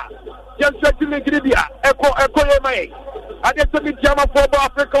Yopa, just certainly Gribia, Echo Yamay. I just a bit Jama for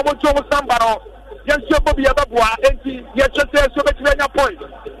Africa, Mocho Sambaro, Yes, your Bobby Ababwa, and yes, so much many points.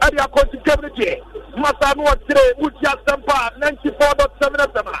 And you are consequently, Masano 3, Mutia Sampa, 94.7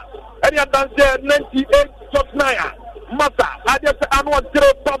 of them. And you are done 98.9. Masa, I just annual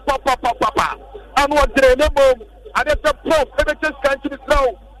 3, papa, annual 3, no more. I just a prof, every just can't be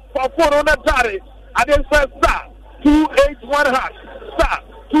slow for 400 Dari. I just say star 281 hash, star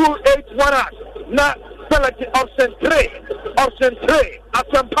 281 hash. Now, select option 3,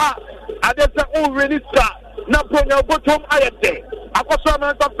 Asampa. I just say, oh, really, sir. Now, bring your bottom ayate. I was on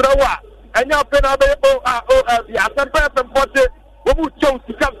a flower, and your pen of the Asampa and 40. We will choose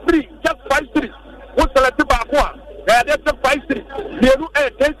to come free, just 5-3. What's the letter back one? That's a 5-3. The new air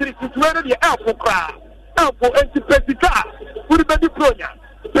density situated the Alpha cry. Alpha and Pesica. Would be the Pronia.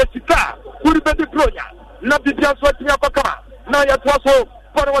 Pesica. Would be the Pronia. Not the just what you have come. Now you was home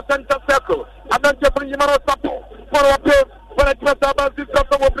for our center circle. I don't bring you a support for our pay. When I trust about this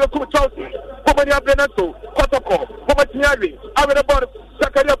customer of Berekum Chelsea, for many of Beneto, Kotoko, for Matchday, I will about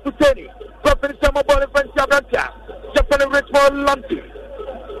Zakaria Puteni, Prophet Samabon and Francia, Japan Richmond Lanty,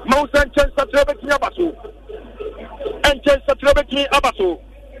 Mount Sanchez Satrabeki Abasu, and Chen Satrabeki Abasu,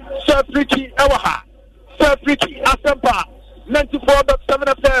 Sir Friki Ewaha, Sir Friki Asampa, 94.7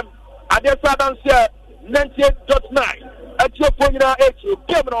 FM, Adesa Dancer, 98.9, at your phone,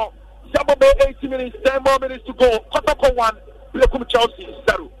 Kemno. 80 minutes, 10 more minutes to go. Kotoko 1, Berekum Chelsea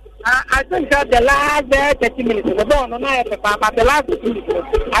 0. I think that the last 30 minutes, the ball on but the last 2 minutes,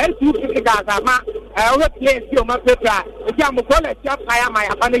 I have 2 50 guys. I always play a my paper. If I'm a college, I am my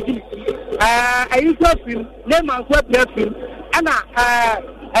apology. I used to film, name and web film, and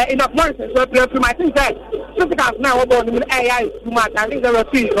in a point, I think that 50 guys now about AI is too much. I think there were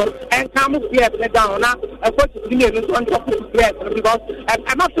 3, and come up here down now. I put it in on top of the place because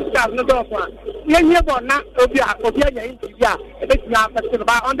I'm not 50 guys, no door one. You're not Obia, India, a bit now,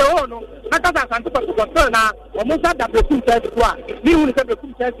 on the own. Not as Asante Kotoko now, almost at the Berekum Chelsea. We will have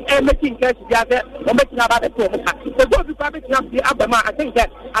Berekum Chelsea and making Chelsea together or making about the program. The goal to private enough the Abama, I think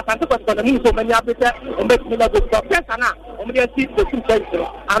that Asante Kotoko means so many others or making the best now. Only a seat the Berekum Chelsea.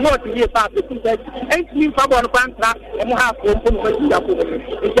 I know to hear about the Berekum Chelsea. And me from one contract and we have home from the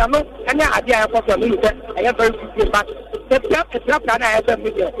if you know any idea of what you said, I have very good back. The trap that I have done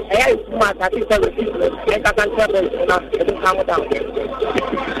with you, I have too much. I think that was and I can tell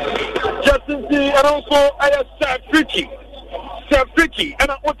Justin C. and also I have Sir Friki, and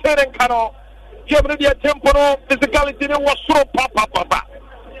I'm Oten Cano. Give me the temporal physicality and was so papa.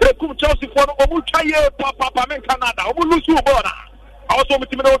 Berekum Chelsea for Omuchaye, papa, men Canada, Omulusu Bona. Also,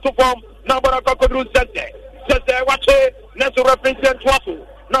 with me to form, Nabara Cocodru Sete, watch it, Nesu represent Twasu,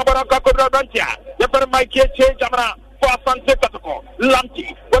 Nabara Cocodru Bantia, the very Mike change Amara for Asante Kotoko,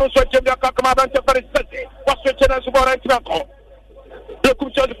 Lanty, when also Jimmy Kakama Bantia for his Sete, what's the chance of our Franco? Berekum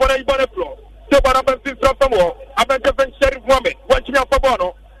Chelsea for a bonnet floor. The Baraban from war, I bet the Sheriff woman, watching out for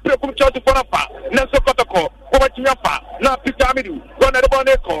Bono, Berekum Chelsea for a fa, Nesu Kotoko, watching out for, now Peter Amidu, one at the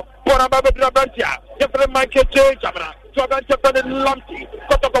Boneco, for a Baba Bantia, the very Mike change Amara. So I'm going to Lanty,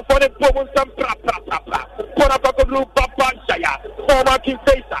 Kotoko for the Bowen, some pra. Kotoko Blue Papa Shaya, former King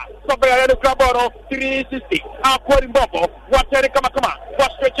Facer, Papa Craboro, 360, Aquarium Bobo, Water Kamakama,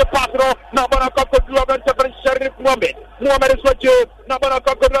 what stretch a patro, Nabana Koko Blue Sheriff Mohammed is what you, Nabana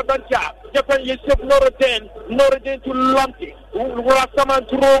Koko Bantia, Japan Yusuf Norodin to Lanty, Rasaman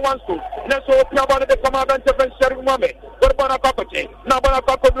to Rowansu, Neso Piabana de Commandant of Sheriff Mohammed, Urbana Cocote, Nabana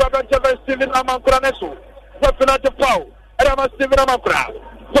Koko Blue Steven Amankranesu. Weapon of power, and I'm a Steven Amakra.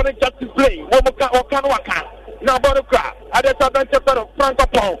 Putting justice play, Okanwaka. Now, Bonuka, I just have been Franco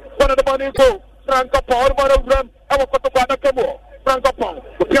Pong, one of the money go, Franco Pong, one of them, I will put the Banacamo, Franco Pong,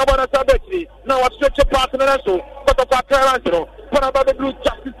 the Piabana Sabeti, now a stretch of partner and so, but the Pacarantino, one about the blue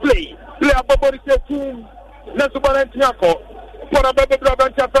justice play, play a body team, Nesuban and Tiaco, one about the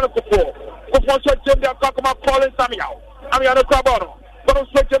Dragon Chapel, who wants to change their Kakama calling Samuel, I'm Yana Cabono, but I'm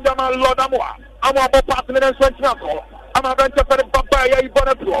switching them on Lord Amoa. I'm a partner and Swanchako. I'm a venture for the Papaya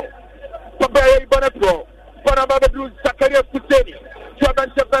Bonapro. But I'm about to do Zakaria Puteni.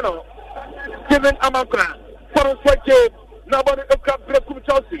 Japan Chapano. Steven Amakra. For a switch, nobody of Berekum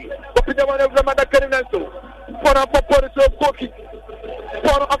Chelsea. But we don't want to remember Kerenenso. For a proposal of Koki.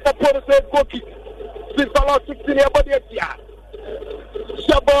 For a proposal of Koki. Since the last 16 years, but yet,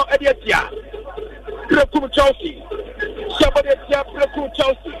 Shabo Ediatia. Berekum Chelsea. Shabadia Berekum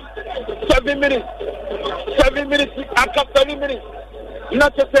Chelsea. 7 minutes, after 7 minutes.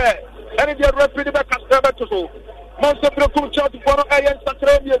 Not to say, any of the referee back as Sabato. Monster Berekum Chelsea for Ayan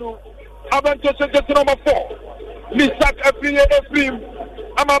Satramiru. Avantage number 4. Misak Ephraim.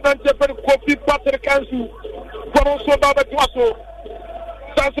 I'm a venture for Kofi Patrick Kansu. For also Baba Tuaso.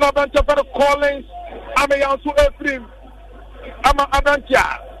 Chancellor Abrantia for the Collins. I'm a young to Ephraim. I'm a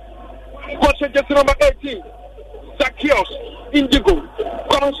Abrantia. Coach just number 18. Zacchaeus Indigo.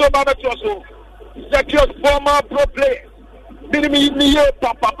 Conso Babatuaso. Zacchaeus former pro player. Minimi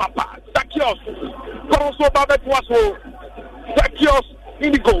Papa. Zacchaeus. Conso Babatuaso. Zacchaeus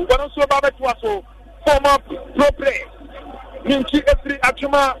Indigo. Conso Babatuaso. Former pro player. Minchi Efri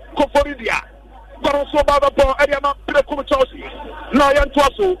Achuma Koforidia. Conso Babapon Ariama Berekum Chelsea. Now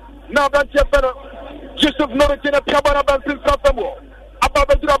Yantuaso. Now Abrantia Federal. Joseph Norritin Piabana Bansin Safamo.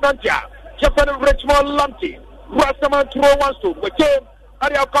 Ababadura Abrantia. Jeffrey Richmond Lanty. Rastaman throw one to the game.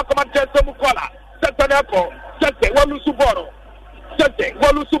 Aria Kakama Jesse Mukola. Setanako. Jesse Walusuboro. Jesse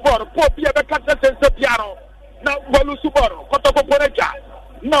Walusuboro. Popia Becata Sense Piano. Now Walusuboro. Kotoko Poreja.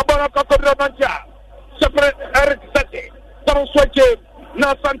 Now Baraka Rabantia. Jeffrey Eric Sete. Don't switch him.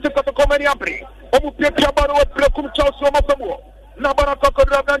 Now Asante Kotoko Mariabri. Omu Pia Baro Berekum Chelsea Omosamu. Now Baraka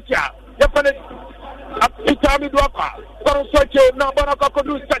Rabantia. Jeffrey Itami Dwaka. Don't switch him. Now Baraka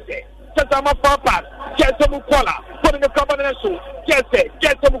Sete. Sama Papa, Jesse Mukola, putting the cabinet so, Jesse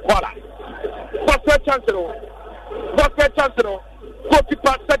Mukola. What's the chancellor?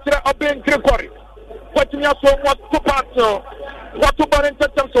 Goalkeeper, Secretary of being Gregory. What you so what to pass, what to burn in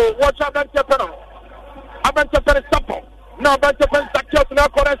so, watch out and Japano. Abante Ferry Sapo, now Abante Ferry Sakios now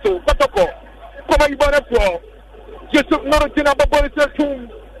Coreso, Kotoko, come on, you burn a floor. Joseph Norritin Ababolis Tomb,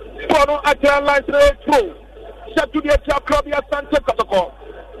 Poro at the lines through. Shut to the club, Asante Kotoko.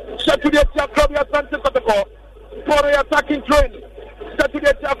 Saturday club Asante Kotoko for the attacking train.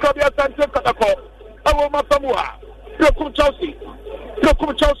 Saturday club Asante Kotoko. Awo Masamua. Berekum Chelsea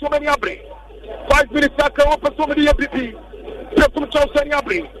many abre. 5 minutes after open so many MVP. Berekum Chelsea many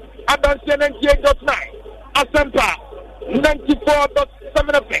abre. Advance 98.9. Asempa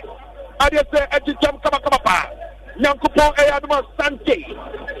 94.7 effect. Adiese Ejijam Kabakabapa. Nyankupon Eyaduma Sunday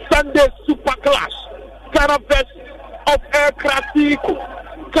Super Clash. Caraves of aircraft vehicle.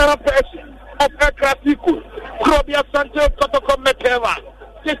 Carapace of aircraft vehicle. Krobia Asante Kotoko Mekeva.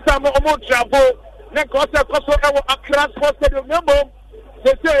 This time Omo Jabo. Nekosa Koso Ewo Accra Sports Stadium.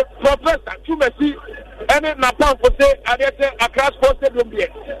 They say Professor Chumesi and Napam for say Adete Accra Sports Stadium.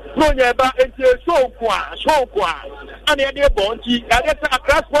 No Yaba and show kwa. And the idea Bonji Adete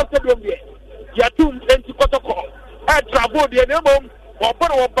Accra Sports Stadium. Yatum and Kotoko. I travel the name of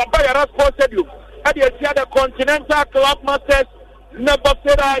Babaya Sports Stadium. And the Continental Club Masters. Never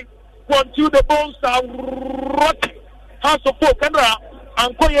said I want you the bones are rotten. House of Folk and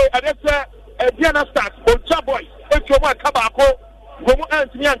Koye Adessa Diana Stars, Ocha Boys, Echoma Kabako, Gomu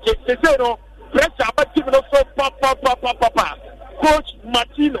Antianke, Ceseno, pressure, but even also Papa, Coach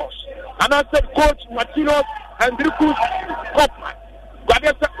Martinos, and I said Coach Martinos and Dricus Kopman.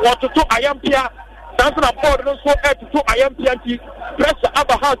 Gadessa, what to do, I am Pia, dancing aboard, and also add to I am Pianti, pressure,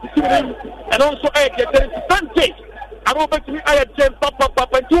 Abba House, and also add the Sunday. I'm over to me. I had Papa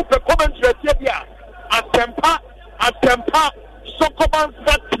and two commentary here. Atempa, Sokoban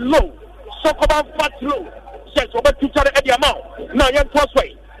fat low. Says over to Chara Eddie Amount. Now, young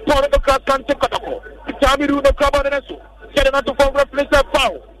Crossway. Pour the class can take Kotoko. Tamiru the Crab and Esso. Getting out to form reference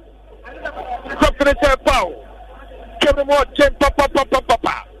foul. Give them more 10 Papa.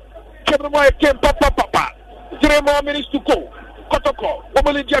 Give them more 10 Papa. 3 more minutes to go. Kotoko,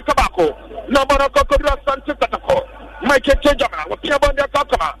 Omolija Kabako. Namara Kokodra Asante Kotoko. Michael Chejama, what Piabonda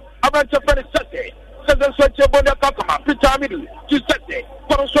Kakama, Abante Ferry Sete, Says Switch Bonda Kakama, Pitamidu, Gisette,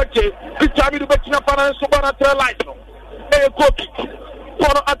 Poro Switch, Pitamidu Betina Pana Subana Trelino, a cookie,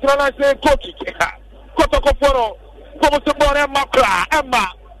 Poro Atralise, a cookie, Kotoko Foro, Pomosabon and Macra, Emma,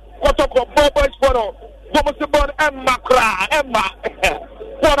 Kotoko, Bobois Foro, Pomosabon and Macra, Emma,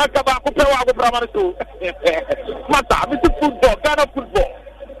 Pora Kabako, Pewa, Bramatu, Mata, Mr. Football, Ghana football,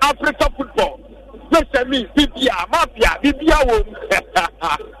 Africa football. Listen me, Bibia won.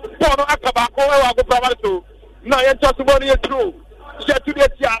 Pono Akabako, I go Bravato. Now you're just money true. Set to the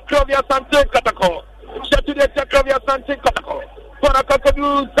Crovia Sante Kotoko. Set to the Crovia Sante Kotoko.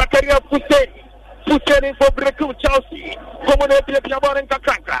 Porakatu, Zakaria Fuseni for Berekum Chelsea. Community Piabon and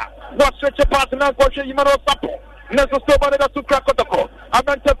Kakaka. What's such a partner for Shimano Sapo? Necessary to Krakotoko.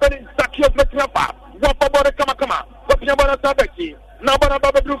 Abante Ferry Zacchaeus Metrapa. Wapabore Kamakama. Wapiabana Sabeki. Nabana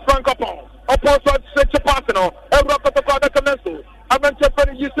Babu Francopon. Opposite such a partner, and Rakotoko the Camesso. Abante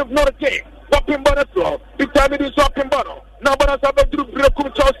Ferry Yusuf Norke. Wapim Bonato. Big time it is Wapim Bono. Nabana Sabu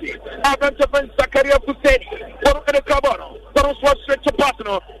Berekum Chelsea. Abante Ferry Zakaria Fuseni. One in the Cabono. Don't swatch such a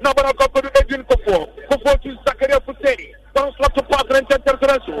partner. Nabana Koko Edwin Kofo. Kofo to Zakaria Fuseni. Don't swatch a partner in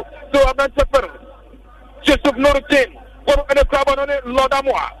Tetereso. So Abante Ferry. Joseph Norritin. One in the Cabono, Lord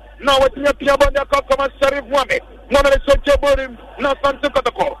Amoa. Now what's in your Piabon, come and Sheriff Mohammed. One of the social boarding, now Asante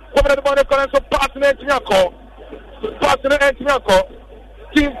Kotoko. Come on, the morning, so passing it to your call. Passing it to your call.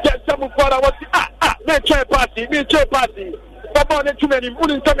 Team get some for our me chair party. But on too many,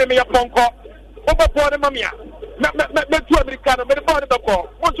 wouldn't tell me a ponko. Over for the mamia. Me two Americano, me the body the call.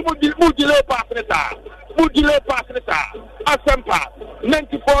 What's would delay passing it? Would delay passing it? Asempa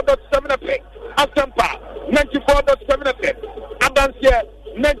 94.7 FM. Asempa 94.7 FM. Adansia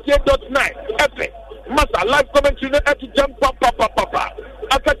 98.9 FM. Massa live commentary at the jump papa.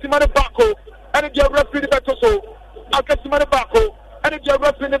 Akasimane Bako and the referee better so. Akasimane Bako and the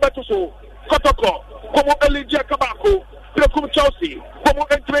referee better so. Kotoko, como Elijah Kabako, Berekum Chelsea, como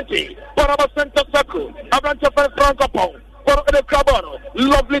N20, Paraba Center Circle, Asante Francopon, for the Cabono,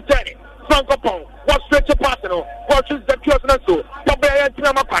 lovely tennis, Francopon, what straight to Pasino, what is the Kiosnaso, Pabaya and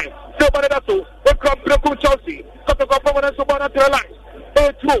Tinamapai, Sebadaso, Berekum Chelsea, Kotoko Permanent Sobana to the line,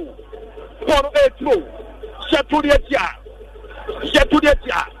 A2, Poro A2, Shatudia,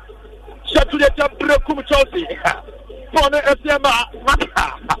 Berekum Chelsea, Pone SMA,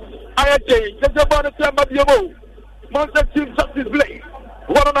 I say, there's a bonus of Monster Chief Justice Blake.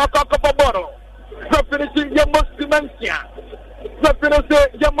 What on our cock of a bottle? Finishing your most dementia.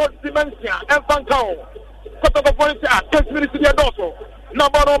 Finishing your most dementia. And Fancao. Cut off a voice at 10 minutes in your dorsal.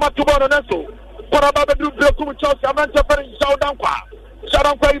 Number one, Matuban and Esso. What about the blue Berekum Chelsea? I'm not suffering. Shout down.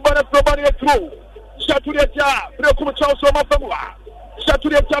 Ibana Flobani at through. Shaturia, Berekum Chelsea, Mafamua.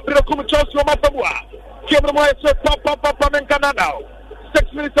 Shaturia, Berekum Chelsea, Mafamua. Cameron Papa and Canada.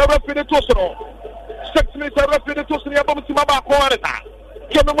 6 minutes of referee to Tosono. 6 minutes of referee to Tosono. Yabamusima Quarta.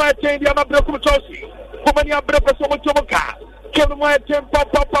 Cameron White, the other Berekum Chelsea. Comania Breakfast of Tomoka. Cameron White,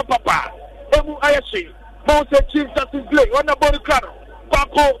 Papa. Emu Ayashi. Monster Chief Justice Blake. On the body cradle.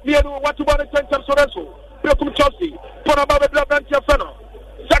 Paco, Vienu, what about the Center Sorenso? Berekum Chelsea. Ponaba Blavantia Feno.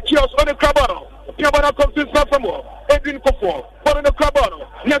 Zakios on the Cabano. Piabana confused from more. Edwin Kofo. On the Cabano.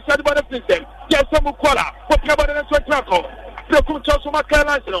 Yes, I want to system. Yes, some Kuala. What Cabana and Swetraco. Berekum Chelsea,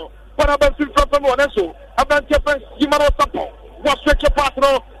 Macalano. What about Phil from one? So, about Japan's Yimano Sapo. Was stretch a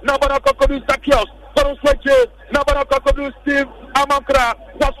partner. Nabana Kokodu Zakios. Forum Switch. Nabana Kokodu Steve Amankra.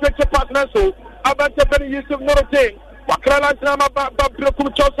 Was stretch a partner. So, about Japan Yusuf Norote. Wakalana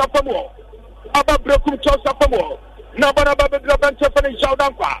Berekum Chelsea from more. About Berekum Chelsea from more. Nabana Babagraban Japanese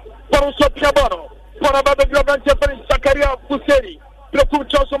Jaudanqua. Forum Sopiabano. Poraba Babagraban Japanese Zakaria Fuseri. Berekum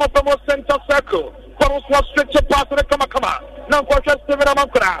Chelsea from Center Circle. Forum was stretch a partner. Kamakama. Now, Quacha Steven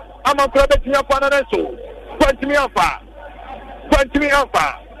Amankra Betia Pananeso. 20 me alpha.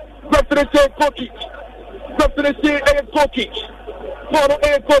 Referee Kokik. Referee A Kokik. Poro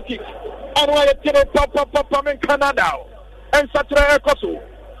A Kokik. Anwaya Tene Papa in Canada. And Satra Ekosu.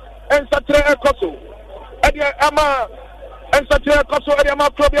 Edia Ama. And Satra Ekosu. Edia Ma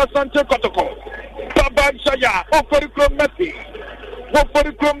Klobia Asante Kotoko. Baba Shaya. Oforikro Messi.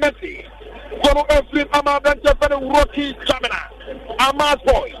 Kono Eflin Ama Blanche Fene Rocky Jamina. Ama's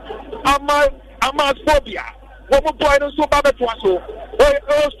boy. Ama's phobia. Woman boy don't so bad to us.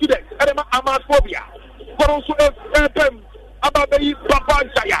 Oh, students. Ama's phobia. Kono so FM. About the Papa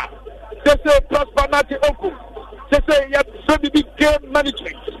Shaya. They say prosperity Oku. They say you have big game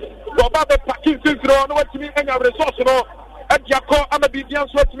management. About the packing things on what me and your resource, at Yako, I'm a BDM,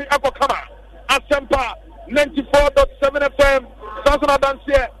 what me ever come. Asempa 94.7 FM, Sansana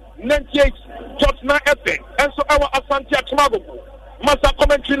Dancer 98.9 FM, and so our Asante Kotoko. Massa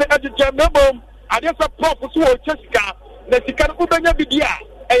commentary at the Jambo. I guess a prof who Jessica, Nesikan Ubanya Bidia,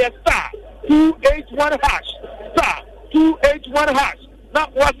 a star 281 hash, star 281 hash. Now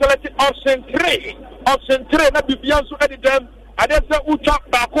was selected option 3. Option 3 na Bibian so edit them. I just say Ucha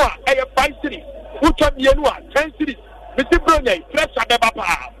Bakwa, a 5 cities. Ucha Yenua, 10 cities. Mr. Brunei, Fresh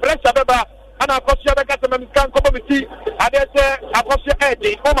Abeba, and I cost you the Catamam can come with tea. I just say, I cost you a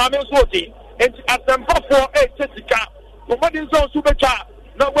day, oh, my man's working. And as them for a Jessica, for what is on Supercha,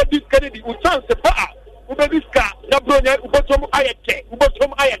 not what this Kennedy would chance the bar. Ubebiska, Nabrunei, Ubotom Ayake.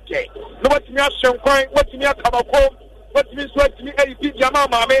 No, what's me a Shankwine, what's me a Kabako. What means what me a big Yama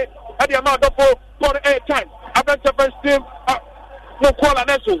Mame, and the amount of for a time. I've been to first team, no call an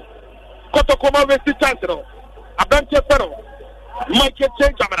answer. Kotoko West Chancellor. I've been to Fero. Michael J.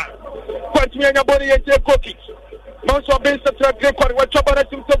 Jamana. Quite me and your body and J. Cookie. Most of this is a great one. What's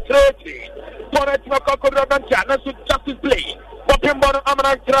about him to trade? For it, Makako Rabantia, that's what Justice Blake. What him bottom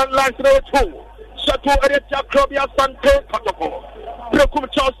Amaran Lines Road 2. Chateau Eretia Krobia Asante Kotoko. Berekum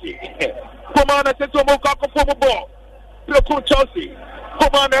Chelsea. Come on, I said to Mokako for the ball. Berekum Chelsea.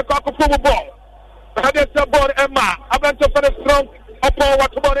 Come on, I got a football. I guess the ball, Emma. I went to finish strong upon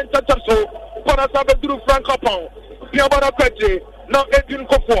what about in Tachaso. For us, I went through Frank upon. Piabana Petri. Now Edwin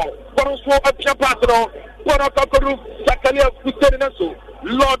Kofo, Boronso, a Piapatro, Borakoru, Sakalia, Fusenaso,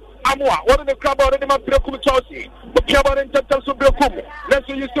 Lord Amwa, one of the club already Berekum Chelsea, the Piaban and Temples of Berekum, let's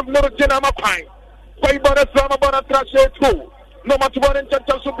use some Norajana Pine, Paibana Flamabana Trashe 2, no matter what in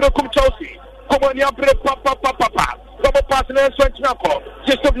Temples of Berekum Chelsea, come on, Yabre Papa, double pass and Swatchnako,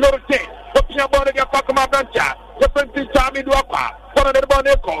 just of Norte, the Piabana Yakakama Brancha, the French Tami Duapa, one of the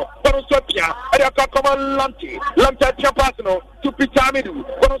Boneco, Borosopia, and Yakakama Lanti, Lanta Chapasano, to Pitamidu,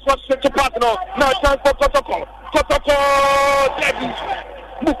 one of Chapasano, now time for Kotoko, Davis,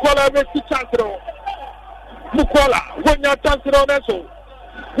 Mukola, Messi Chancellor, Mukola, when you're Chancellor Nesso,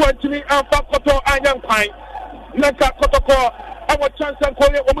 when to me and Pakoto and Young Pine, Naka Kotoko, our chance and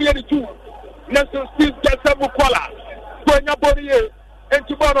call it Omiyadi 2, Nelson Steve Jessa Mukola, when your body and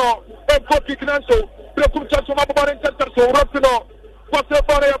Tubano, and Koki Nanso, Berekum Chelsea, Mabon and Chelsea, Rosino, what's the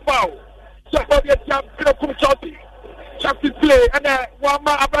body of foul? Somebody at Berekum Chelsea, Chelsea play, and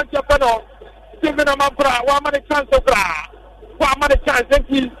Wama Abrantia Pano, Steven Amabra, Wama chance of Bra, Wama chance, and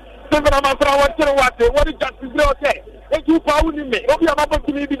he's Steven Amabra, what is Justice Blote? And you found me, Obiama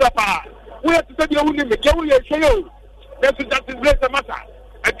to me, Bigapa. We have to tell you, Joey, show. That's Justice Blote matter.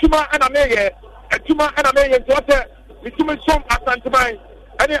 A Tuma and a mayor, a Tuma and a mayor, daughter, the Tuma song Asante,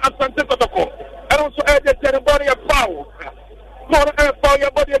 and Asante Kotoko, and also add the body of foul. For air for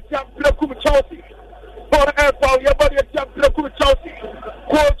your body of Berekum Chelsea. For air for your body of Berekum Chelsea.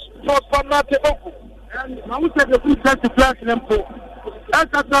 Coach Prosperity Oku. And I would say the food has to flash them for.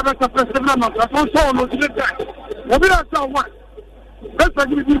 That's a president. That's also on the time. We don't know what. That's a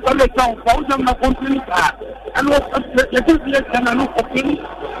good thing for the town. For them to complete that. And what the business and a look of things.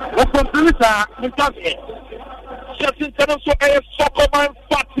 What complete that. Because Chelsea can also a soccer man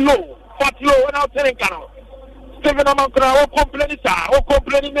fat low, and I'll tell you. Steven Amankra,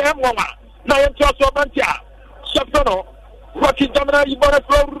 complaining me, Mama. Now I'm just a mantia. Shafano, Rocky Jamana, you bought a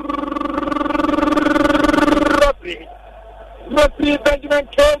Roughly Benjamin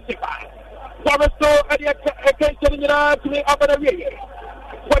Kelsey. Thomaso, and you're attention to me over the way.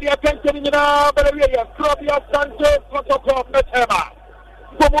 What you're attention in the way, Claudia Asante Kotoko, Metema.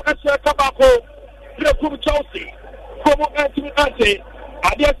 Como Esha Kabako, Berekum Chelsea. Como Anthony Ante.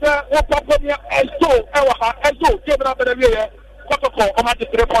 Adiasa, Wapaponia, and so, given up the way, Kotoko, on the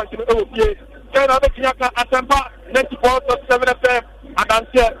 3 points in the OPA. Then I'm making Asampa, 94.7 FM, and I'm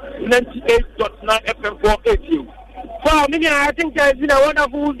here, 98.9 FM for 8U. Well, I think there's been a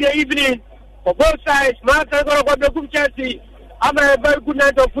wonderful evening for both sides. Berekum Chelsea. I'm a very good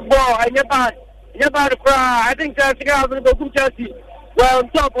night of football. I never cry. I think Berekum Chelsea were on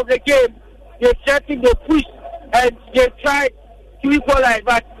top of the game. They're setting the push and they tried to equalize,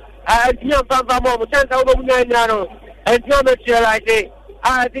 but I think that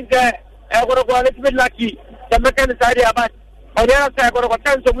I got a little bit lucky. The mechanics idea, but on the other side, I got a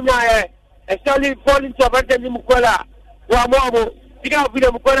chance of Stanley falling to Avante Mukola. Wamomo, pick up with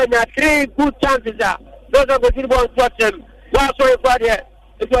Mukola, 3 good chances. Those are the people who watch them.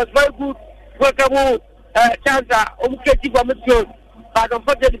 It was very good, workable chance of Mukola, but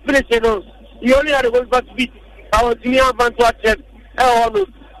unfortunately, finishing. He only had a goal for speed. I was near Van to watch them. I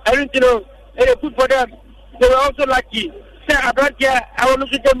don't know, it was good for them. They were also lucky. Say, I brought here, I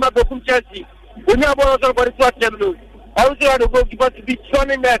want to get my Berekum Chelsea. We never also got to watch them. I also had a goal to be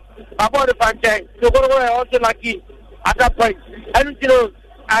showing that about the franchise. So, we were also lucky at that point. I don't know,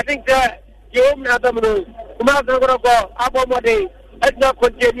 I think that you own Adam. You might not go about what day. Let's not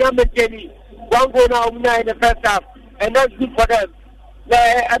continue, one goal now in the first half, and that's good for them.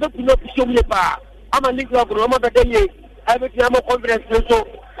 I don't know if you show me a bar. I'm a league of Roma Day. I make more confidence also.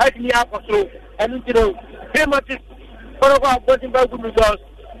 Help me up also. And you know, very much for about getting back good results.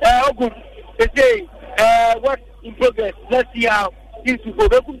 Good. They say, what in progress. Let's see how things will go.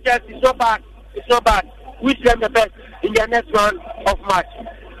 Berekum Chelsea is not bad. It's not bad. Wish them the best in their next round of match.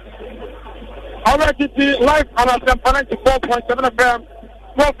 All right, it's live on our 94.7 FM.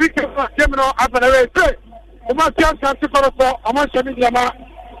 For Victor Terminal at the way. I'm not sure I'm not sure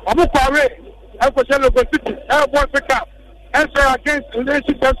I'm not City, Airport pickup, answer against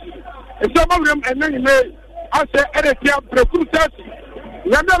relationships. And some of them, and then you may answer anything Berekum Chelsea.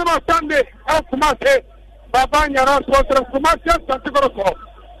 You're not about Sunday, El Kumase, Babanya Ross was a Kumase, Asante Kotoko.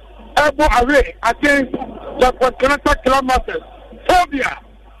 Airport away against the Continental Kilometers. Phobia,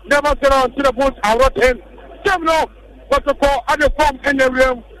 never said on to the boots, I wrote him. Terminal, what to call other form in the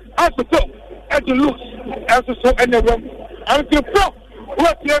room, as to so, as to lose, as to so in the room, and to prove.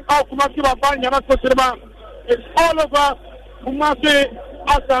 It's all over Kumasi,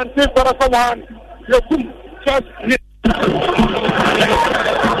 Asante Kotoko, Berekum Chelsea.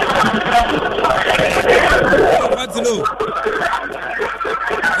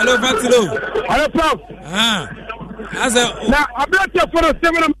 hello. Hello, Prof. Now, I'm not here for the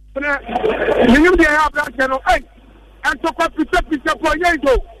 7 of you. They have that channel. Hey, and so what we set this up for a year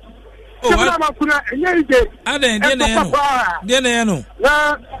ago. Oh, I'm not going to a year ago. I didn't know.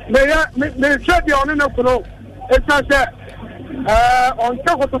 May shut the on enough to know. It's not that on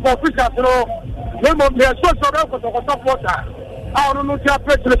top of the official to know. Remember, there's so much of the top water. I don't know if you have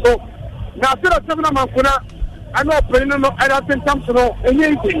pressure. Now, 7 of I know Penino, I don't think comes to know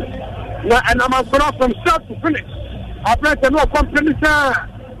anything. And I'm from start to finish. I play no company, sir.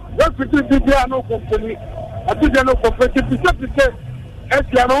 What we do, there are no company. I think there are no company. It's say, as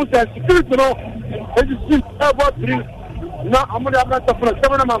the announcer, security, no, it is about 3. Now, I'm going to have to put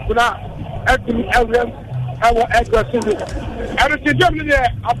 7 months now. Every our address. Everything there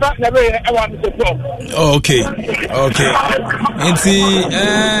about the way I want to go. Okay. It's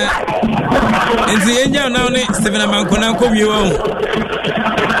the engine now, Stephen Amankona come you on.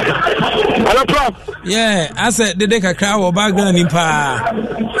 Hello, Prof. Yeah, I said the deck a crowd or background in power.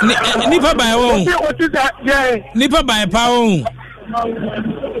 Nipper by own. What is that? Yeah. Nipper by pound.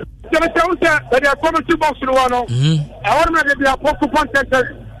 That they are coming to box to one. I want to be a poker contest.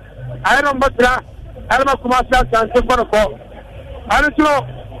 I don't know. I don't know commercial and so forth. I don't know.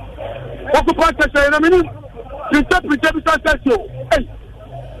 Poker contest in a minute. You stop with every session. Hey,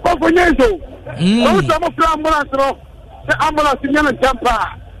 Poker Nezo. Don't some of the ambulance. The ambulance in Yemen Tampa.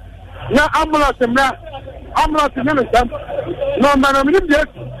 No ambulance in that. Ambulance in Yemen Tampa. No man, I'm in this.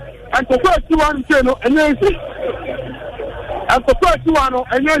 And the first one, and then and the first one,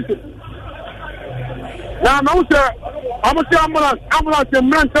 and then now, sir, I'm a ambulance in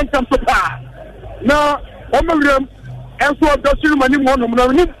Manchester Tampa. Now, I'm a room, and so does you money one of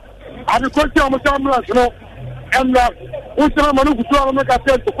them. I will call you almost ambulance, and what's the money to make a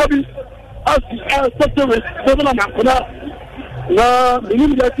sense of body as secretary, 7 of them. No, the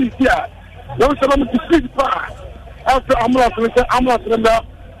new guy is here. Don't tell them to sleep after ambulance, and I'm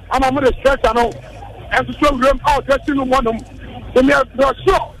a mother stretch, I know, and to show them out, dressing room one of them. Then they are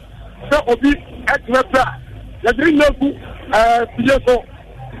sure that will be at the reply. They didn't know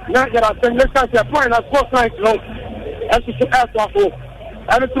now there are things that are point as first night, as to ask for.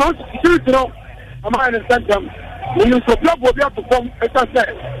 And it's not security, I'm not in them. When you so club will be able to come, as I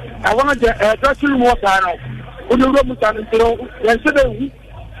said, I want to dress you more time. When you room and yesterday,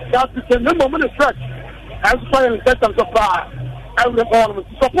 that's the same moment of stretch. As far as set them so far, I will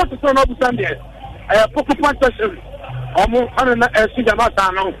support the son of Sunday. I have poker plantation. Almost 100 see them out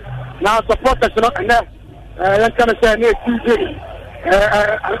now. Support the and then that's going to say near Tuesday.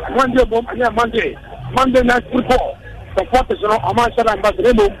 Monday night football. Support is on my side and back to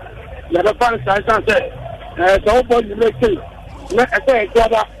the other part I said, the old you may say, I say,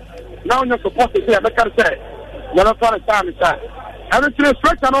 now your support is here, I can say, the other part time is that. And it's a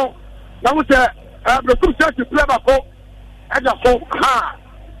stretch, I know, now with the Berekum Chelsea play back home, and just so,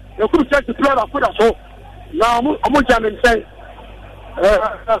 the Berekum Chelsea play back with us so. Now, I'm going to say,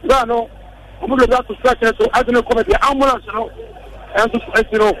 no, I'm going to stretch it, so I don't know, come the ambulance, and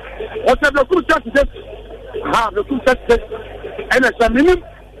whatever the Berekum Chelsea says, the Berekum Chelsea says, and it's a minimum,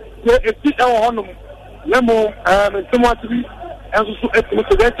 it's still on them. Lemo, and someone to be, and so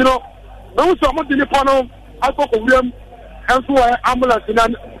it's no, so much in the panel, I talk of them, and so ambulance,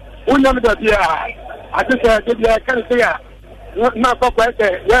 and one of the I just said, I can't say, not talk like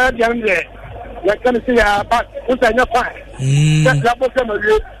that, I can't say, but what's I not fine? That's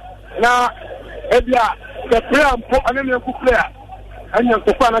the now, if you are the player, and then you player. And you're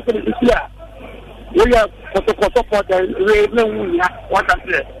so far as this year. We are for support and what I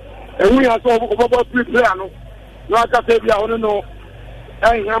say. And we are so over 3 players. No, I can say we are no. I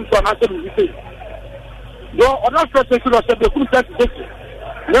am so much of this. No, other person should have said the good test.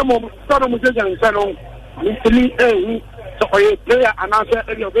 No more, son of Museum and Sanon. So a player and answer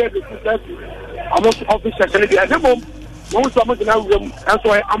any of the good test. Almost official. And then, most of them now, and so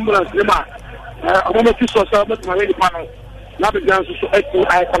I ambulance. I'm going to kiss yourself with my lady panel.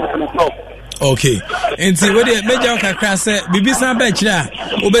 Okay, and see what the major Kakra said, Bibisa Betcha,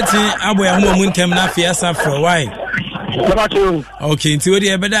 Ubetin, Abu Muntem Nafiasa for a while. Okay, until the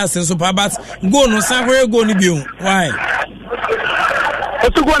Ebedas and Superbats go no Sanre go Nibu. Why?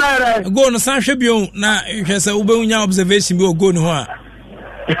 Go no San Tribune, now you can say Ubunya observation will go no.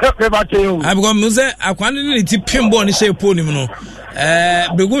 I've got Muse, I quantity Pimbo and Shea Ponimo.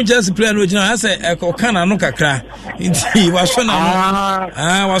 Berekum Chelsea player no jina ase Okana no kakra nti waso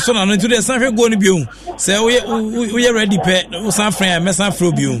na no today sanhwe go no biu say we ready pe wo san friend me san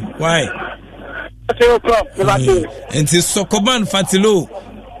fro biu why nti Sokoban Fatilo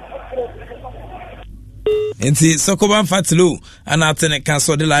Nti Sokoban Fatilo and Atene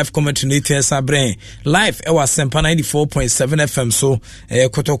cancel the live commentary nature Sabrain. Live Ewa Sempa 94.7 FM so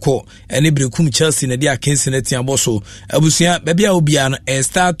Kotoko and Berekum Chelsea na dia Kinsineti Amboso. Abusia baby Obiano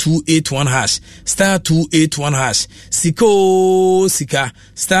star 281 hash. Star 281 hash. Sika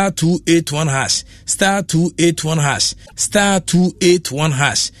star 281 hash. Star 281 hash. Star 281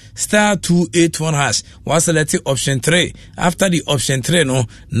 hash. Star 281 hash. Was selected option 3. After the option 3 no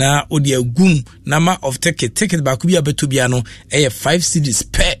na odia gum number of ticket back be able to be ano 5 cedis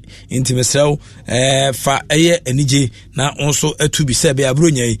per intimesel fa enije na also to be said be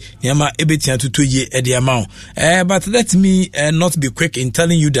abronya yama ebetia to 2 year e the amount but let me not be quick in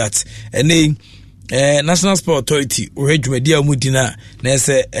telling you that National Sport Authority urejumedi amudina na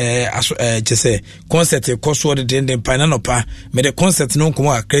se chese concert cost word den pananopa me the concert no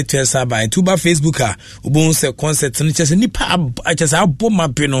nkomo akretu saba tuba Facebook a ubon se concert no chese nipa chese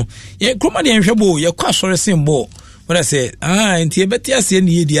aboma pe no ye kroma de nhwebo ye kwa sore symbol when I say nti ebeti ase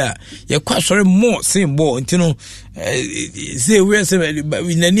ni yedi a ye kwa sore more symbol nti no say we say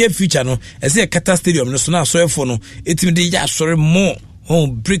in the near future no say Kata Stadium no so na so efo no etimi de ya sore more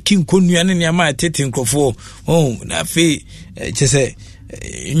breaking konuane ne ama tete nkrofo na fe chese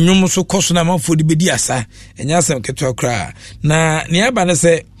nyum so koso na mafo de bedi asa enya asem keto kra na ne aba ne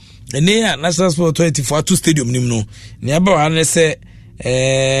se ne ya National Sport 24 stadium nim no ne aba wa ne se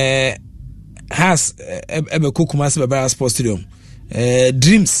has ebe kokuma se baba Sport Stadium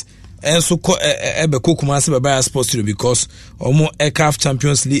dreams enso ebe kokuma se baba Sport Stadium because omo CAF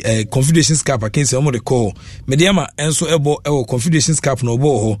Champions League Confederations Cup against omo de call mediama enso ebo Confederations Cup no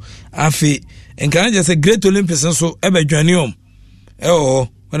bo ho afi enkan je say Great Olympics enso ebe dwane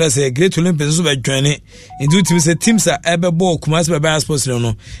when I say Great Olympics enso be dwane into team say teams are ebe bo kuma se baba Sport Stadium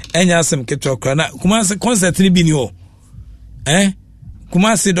no enya asem keto kra na kuma se concert ni bi ni ho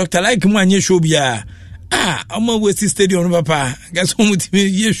kuma se Dr. Like mu anye show bia Omo West Stadium no papa guess omo timi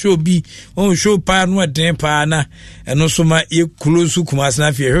ye show bi on show pa no den pa na eno so ma ye close kuma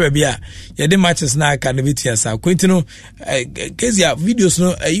na fie hwe bia ye de matches na aka na betia sa kwentino kezia videos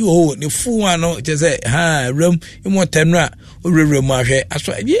no ayi ho ne full one no je say ram imo tenra orewre mu ahwe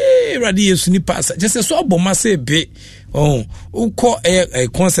aso ye radi yesu ni pass je say so oboma say be uko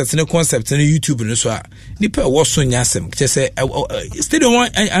concept ne YouTube no so a nipa wo so nyasem je say stadium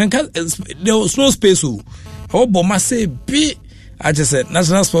there was no space oboma say be I just said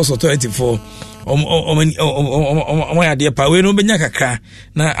National Sports Authority for ya de pa we no benya kakra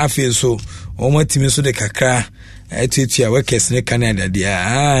na afi so timi so de kakra etia workers ne Canada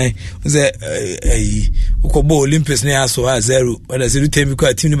dia ze ukobo Olympics ne aso a 0 whether 0 time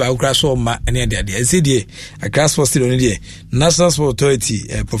ko team ne ba kra so ma ne dia say die Accra Sports Stadium ne National Sport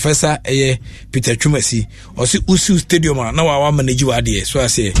Authority Professor Peter Chumasi o si usu stadium na wa manage wa de so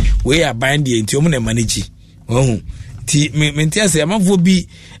say we are bind die nti o mo na manage ti mentia say amafo bi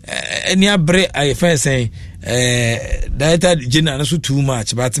any abre I say data general so too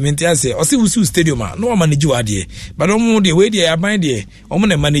much but mentia say o si usu stadium no manage wa de but omo de we de abind de omo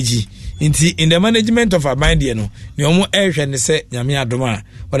na manage nti in the management of abind de no ne omo ehwe ne say nyame adoma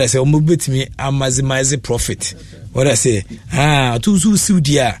what I say omo betimi maximize profit what I say to usu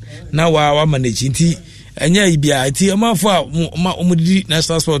dia na wa manage nti anya ibia ati amafo omudi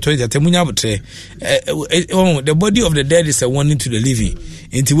National Sport Authority atemunya botre the body of the dead is a warning to the living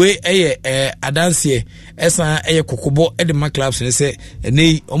inti we adanse esa kokobo e de ma clubs ne se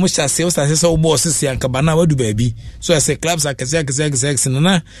nei omo chase o se o boss se anka bana wadu baabi so ese clubs akese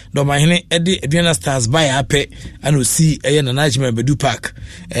na do mahene e de Aduana Stars buy ape ano si na Najima Bedu Park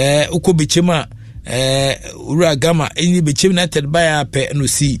ukobechema ura gama eni bechem United buy ape ano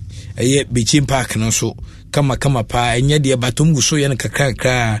si Bechem Park no so kama pa enya de batom gu so ye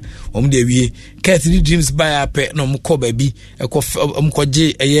nkakra de wie cat dreams buy up no mko baby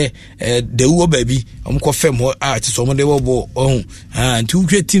mkoje de wo baby mko fem ho ti so mo de wo bo nti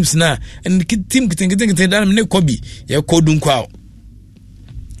wo teams na team kitin dan me kobi ye kodun kwa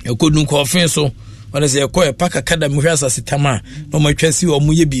fen so wala se ko park academy hwasa sitama no matwasi o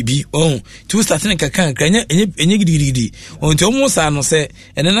mu ye bibi ti start ne kakra enye gidigidi nti o mu sa no se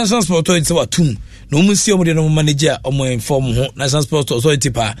National Sport Authority wa tum no mu si o mu de no manager o mu inform ho National Sport Authority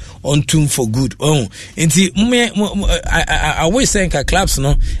pa on tum for good nti I always say ka clubs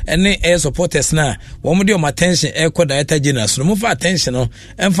no ene supporters na wo mu de o attention ko director general so mu fa attention no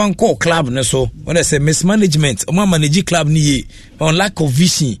emfa call club ne so wala se mismanagement o ma manage club ni ye on lack of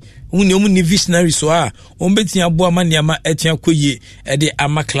vision ni visionary so betia boa ma niama etia koye de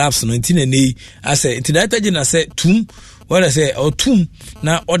ama clubs no nti na nei ase nti director general say tum what I say otum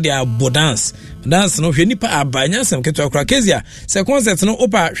na odi abo dance no hwe nipa abanya sem keto akra kezia se concert no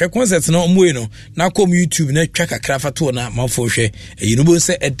opa hwe concert no omwe no na kom YouTube na twa kakra fato na mafo hwe yinu bo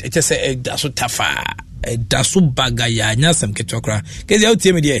se eche se daso tafa daso bagaya nya sem keto akra kezia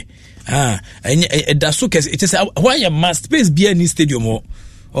otie me de daso kes eche se why ya must space be any stadium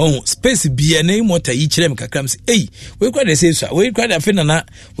o space be na mota yi kirem kakra mse we kwa de say so we kwa de afina na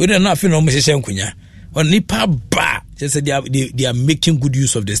we de na afina o mhehye nkunya on nipa ba just they are making good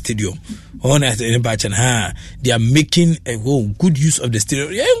use of the stadium on they are making a good use of the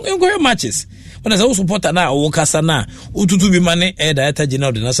stadium go matches when as supporter na o kasa na ututu bi mane director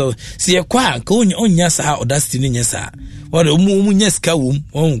general de na so se kwa ka onya sa audacity nya sa what omu nya ska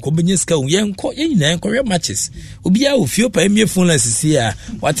wom ko be nya ska wom yenko yina enko matches obi a ofio pa emie phone la sisi a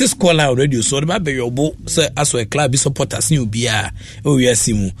what is call already so ba be yobo so aso a club supporters ni obi a o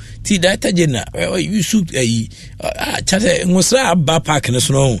wiasimu ti director general you should chate ngosra ba park na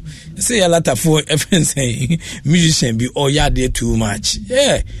so no say a lot of say musician be oh yeah they too much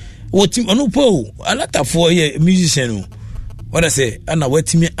what onu po a lot of musician what I say ana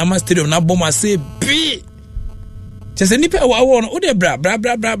watimi ama stadium na bomb say be just nipa wa won o de bra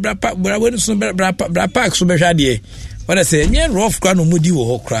we so bra park so be hwa de what I say nye rough kra no mudi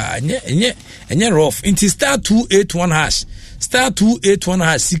wo kra nye rough into star 281 hash star 281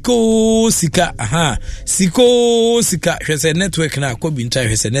 hash siko sika hwese network na ko binta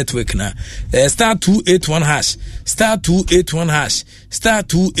hwese network na star 281 hash star 281 hash star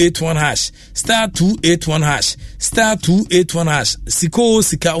 281 hash star 281 hash star 281 hash siko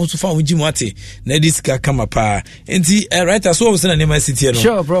sika o so fa wo jimu ate na di sika kama pa enti right as so na nema city no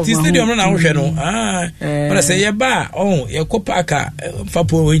sure bro ti stadium na wo hwe no wala say ye ba ye ko parka fa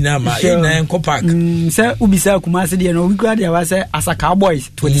po we na ma na ko park say ubisa kuma se de no we kwa de was Asaka Boys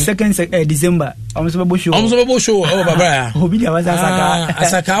 22nd December almost bo show baba obi de was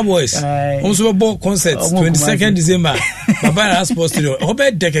Asaka Boys almost bo concert 22nd December baba sports studio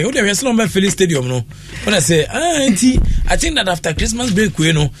obe deke o de wese no Philly stadium no when I say I think that after Christmas break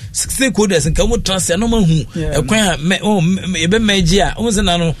we no stakeholders nka mo transfer no ma hu ekwan e be meji a o se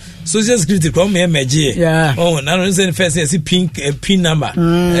na no social security come here meji na no say first say pin number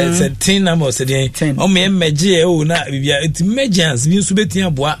it's a 10 number say den o me meji na bibia it emergence bi nso betia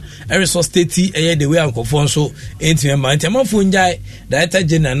boa resource state the way ankofo nso entiema ntiamafo njai director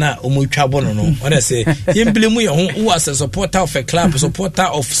general na omotwa bono no what I say yemblemu ye ho who as a supporter of a club supporter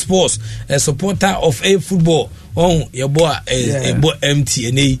of sports a supporter of a football your boy bo empty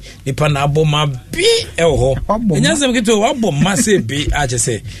ene nipa na aboma bi ho enya sem keto wa bom masse bi a je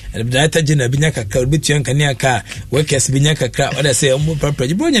say director general binya kakra betua nkane aka workers binya kakra what I say omo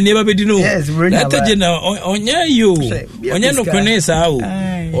prepare bo nya ne ba bedi no director general onya yo onya no kone sa o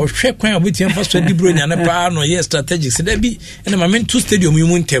hwe kwan obetua first di bro nya na pa no yes strategic se da bi ena ma men two stadium yu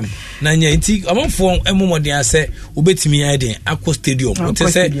muntem na nya nti amanfo emomodin ase obetimi ya den akọ stadium o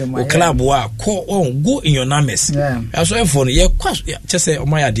te say o club wa go in your names aso efo no ye kwa chese o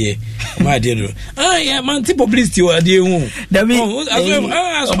ma ya de do yeah man ti publicity o de hu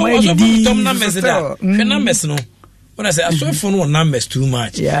aso tom na mess da na mess no when I say aso efo no numbers too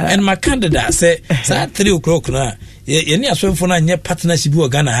much and my candidate say 3 o'clock na ye ni aso efo na nye partnership wo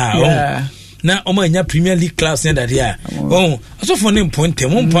Ghana ha na o ma nya Premier League class na that ya aso for name point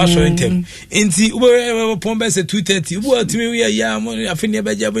them pass on them enti we pombe say 2:30 we atimi we ya mo afini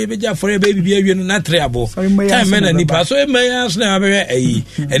beja for baby bia wi no na treabo time na ni pass so e man ya so na be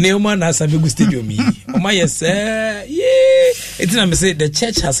ene o ma na Asante stadium yi o ma yes it's na me say the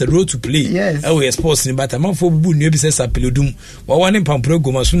church has a role to play we sports ni but man for bubu nu bi say sapelodum wa wani pampro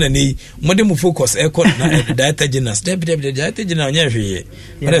goma so na nei mo de mo focus e ko na data general step data general onya hwe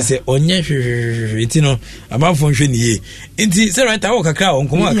but say onya hwe itino amafo nhwe niye nti say right awo kakra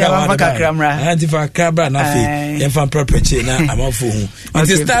onkomo akra anti fa kabra na fe yemfa property na amafo hu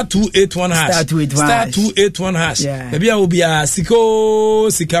nti star 281 hash baby a obi a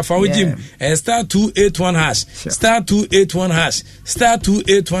sika fa wojim star 281 hash star 281 hash star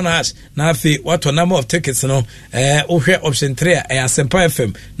 281 hash na fe what number of tickets no ohwe option 3 Asempa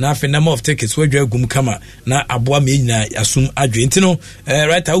FM na fe number of tickets wadwa gum kama na aboa me nyina asum adwe nti no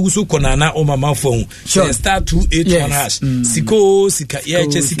right aguso kona na mama phone star 281 hash sika ye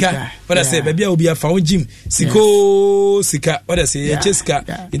chesika what I say baby obi afa gym sika what I say ye chesika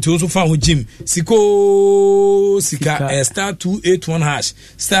into so fa gym sika star 281 hash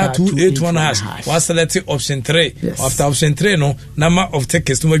star 281 hash was select option 3 after option 3 no number of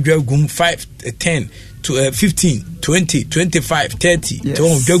tickets to gum 5 10 to 15, 20, 25, 30. To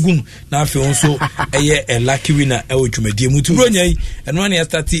Jagum na fe onso a lucky winner e wodwumadi mutu ronya and one year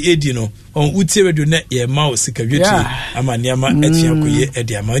started edino on utie radio net ye mouse sikawuti amaniama etiakoye e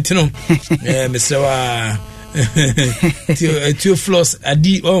dia mantino Mr. wa Theophilus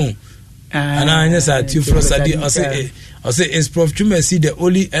adi on and I Theophilus adi I say is Prof Chumesi the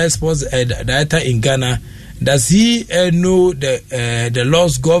only sports director in Ghana. Does he know the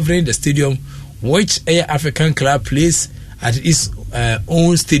laws governing the stadium which African club plays at its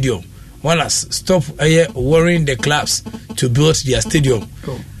own stadium? One has stopped worrying the clubs to build their stadium.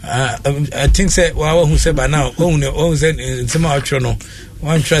 I think say who said by now own said in some outro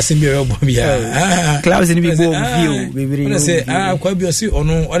one trust in your clubs in the view. Say quite be see or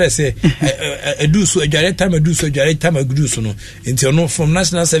no what I say I do so a direct time I do so direct time I do so no until no from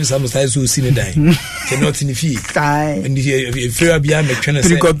national service I must have so seen die cannot in the fee and if you are beyond me trying to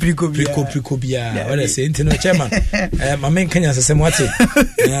say prico bia what I say into no chairman my main Kenya say what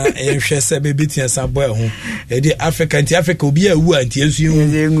and she said baby tia some boy home the Africa will be a woo and tears you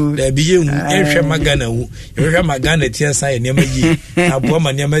there be you magana you magana tia side near me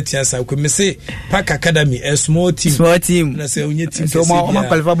Woman Yamatias, I could say Park Academy, a small team. I say, only team. So, my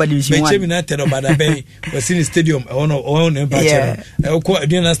United or Bada was in the stadium on Empire.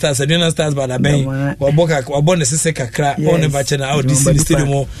 Dinner Stars Bada Bay, or Boca, or Bonaseka crack on Empire out this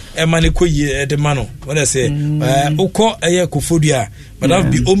stadium, and Maniko the Mano. What I say, Oko Aya Kufudia, but I'll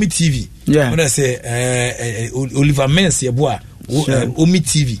be Omi TV. What I say, Oliver Men's Yabua, Omi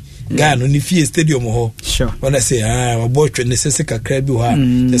TV. Ghana ni fie stadium ho when I say boy necessary kakra bi ho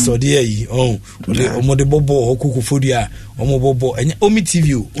a so dey yi omode bobo ho kukufodia omobobo omi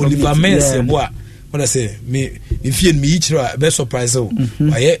TV Oliver Men's bo a when I say me fie me ichira be surprise ho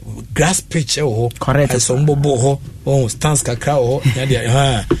aye grass pitch ho I so bobo ho stands kakra ho ya dey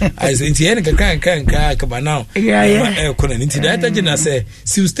I say nti ene kakra ka ba now kona nti data jina say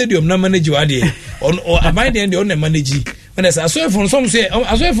si stadium na manage wa dey on abide dey on manage. When I saw from some say,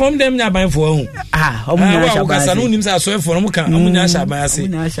 I saw from them Yaban for home. I saw from Muka,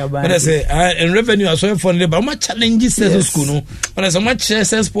 but I say, in revenue, I saw from the Bama challenges school. When I saw much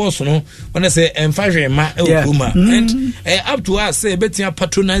sports, no, when I say, and 5 and up to us, say, betting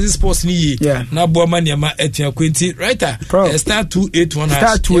patronizing sports ni, now Bomania Etia Quinty, writer, star 281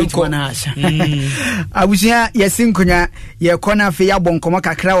 star 281 I was here, yes, in Konya, your corner for Yabon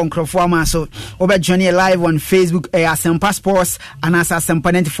Komaka Crown Crofoma, so over Johnny live on Facebook, Passports and as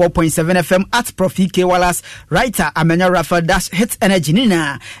Asempa 94.7 FM at Profi K Wallace writer Amenya Rafa dash hits energy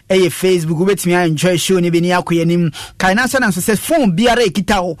nina Facebook with me enjoy show ni bini akoyenim kaina so na so say phone biara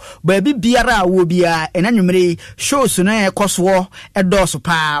ekitao baabi biara wo bia enanwumre show so na ekoso edoso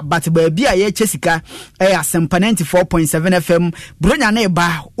pa but baabi a ye chesika Asempa 94.7 FM bronya na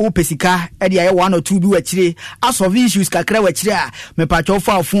eba o pesika e dia ye 1 or 2 bi wachire asolve issues kakra wachire a me pa cho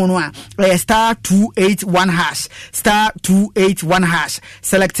fa phone no a star 281 hash star 281 hash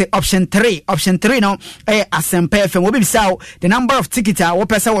select option 3 no Asempa FM wo bibisa the number of tickets wo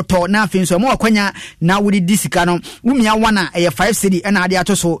pesa wo to na afin so mo akwanya na wo di disika no umia 1 a 5 cedi na ade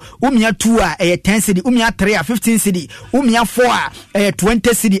atoso umia 2 a 10 cedi umia 3 a 15 cedi umia 4 a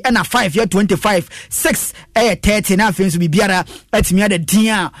 20 cedi na 5 ya 25 6 a 30 na afin so bibiara atimi ade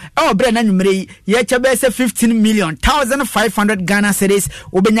dia bre na nwumre ye chebe se 15,500,000 Ghana cedis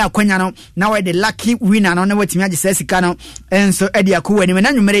obenya akwanya no na we the lucky winner no na watimi age sesika no enso ediaku wani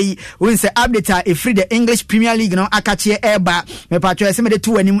na nwumre yi won se update a free the English Premier League no akache eba me pacho ese me de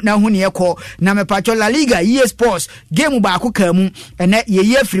tu wani na hu ne ekọ na me pacho La Liga EA Sports game ba akoka mu ene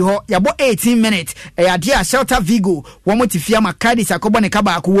ye free ho yabo 18 minutes ade a Celta Vigo wo motifia Maccabi akobo ne ka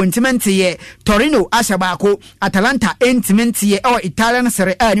ba ako wontimente ye Torino asha ba ako Atalanta intimente ye o Italian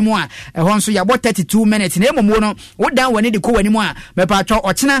Serie A ni mu a ho nso yabo 32 minutes na emomo no wo dan wani de ko wani mu a me pacho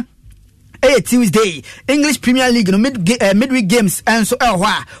ochina Tuesday English Premier League no midweek games and so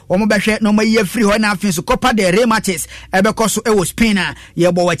elwa omo behwe no maye free ho na afin so Copa del Rey matches ebeko so e wo Spain a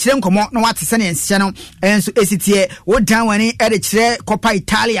ye bo wa kire nkomo no wate se ne nsia no enso esitie wo dan wani e de kire Copa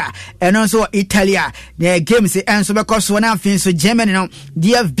Italia eno so Italia the games enso beko so na afin so Germany no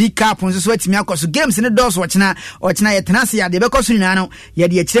DFB Cup nso so atimi akoso games ne dos ochina ye tenase ya de beko so nyina no ye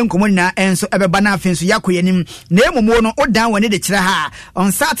de kire nkomo na enso ebeba na afin so yakoyanim na emumo no wo dan wani de kire ha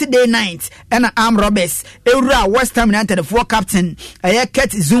on Saturday night and arm robbers Eura West Ham United for captain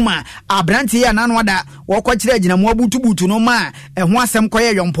Ket Zuma Abranti and Anwada Wakwachre Jina Mwabutu no ma and one some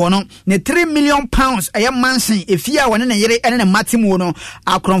koya yompono ne £3 million a mansion if you are one in a year and a matimono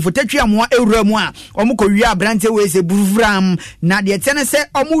a comfortatria more euro moi Omukoria Brante was a buvram na the tennis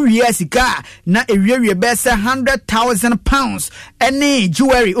omu sika na ewie best £100,000 any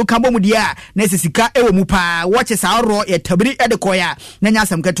jewelry okabomudia na sika ewo mu pa watches our raw e tabiri edekoya na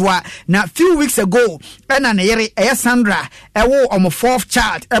nyasam ketwa na few weeks ago na na yere Sandra ewo omo fourth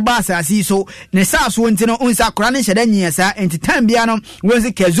child eba asasi so ne saso ntino unsa kora ne hyeda nyiasa entitan bia no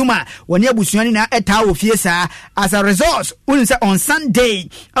wenzi Kezuma woni abusuani na eta wo fie sa as a result unsa on Sunday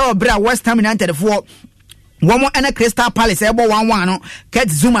our bra West Ham United for Womo and Crystal Palace ebo 1-1 no Ket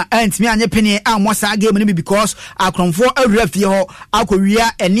Zuma antimi anye penny amosa game no because akromfo awrafie ho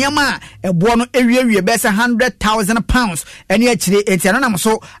akowia eniama ebo no ewie best £100,000 eni akire entiano nam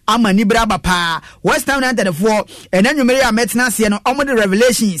so amani braba pa West Ham United for enanwumere a metenase no omode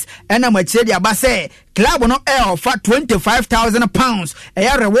revelations ena machire dia ba say club no offer £25,000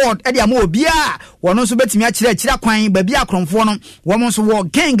 eya reward e dia ma obia wono so betimi akire kwan ba bia akromfo no womo so wo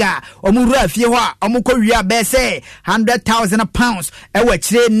genga omuru afie ho a omukowia say £100,000 ewa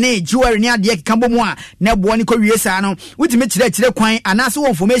chire ne jewelry ni ade kikamba mu a na bo ni kowie sa no wutime chire kwan anase wo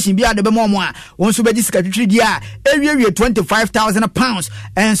information bi ade be mo a won so be sika twitwiri dia ewie £25,000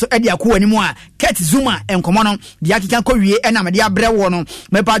 enso ade akwa ni mu a Ket Zuma enkomo no dia kikan kowie na me dia bre wo no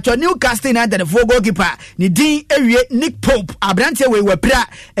me pacho Newcastle United for goalkeeper ni din ewie Nick Pope abrante we wapra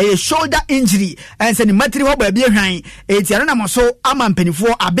a shoulder injury enso ni matri ho ba bi hwan etiano na mo so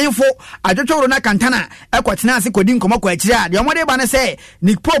amampanifo abenfo adwotwo na kantana kwatena ase kodi nkomo kwa akire a de omode ba ne say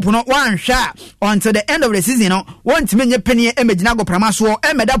Nick Pope no wan hwa until the end of the season no wontime nye penny emegina go prama so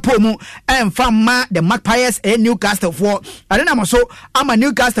emeda pomu emfa ma the Magpies Newcastle for arena mo so ama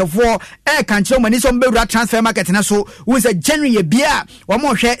Newcastle for kanche mani so mbewura transfer market na so we say January bia wo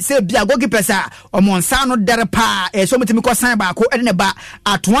mo hwe say bia goalkeepers a omo nsa no dere pa so mutimi ko sign ba ko ede ne ba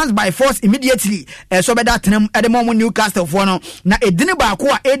at once by force immediately so beda tenam ede mo Newcastle for no na edini ba ko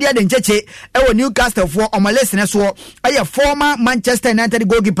a edia de ncheche e Newcastle for omalesne so aye former Manchester United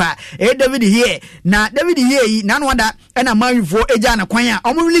goalkeeper David here na David here na nwada na manfo eja na kwan a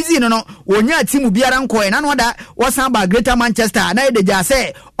omo release no wonya team biara nko na nwada wasan ba Greater Manchester na edeja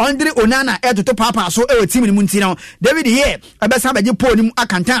say Andre Onana to papa so e team ni muntino David here abesa baje pole ni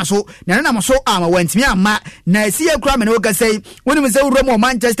akantan so na na so ama wantimi amma na esi ekura me no ga say woni me say Roma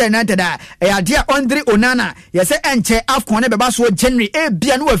Manchester United a ade Andre Onana ye say enche AFCON ne beba so January e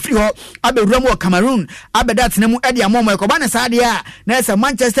bia no afiri ho abe Roma Cameroon abeda tenemu ede amomo ekoba na saade a na ese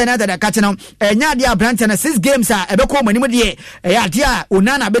Manchester United akache no enya ade abrante na 6 games a ebekọ manim de ade a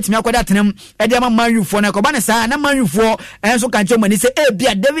Onana betimi akwada tenemu ede ama Man U fo na ekoba na saa na Man U fo enso kanche mani se e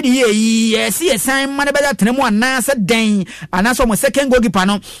bia David here see a sign man better tenemu anasa den anasa mo second goalkeeper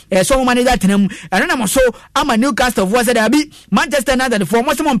no so man that tenemu and na so ama Newcastle was there be Manchester United for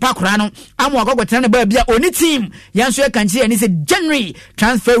mo mo pakura no am agogo tenene ba bia oni team yanso e kanche ani se January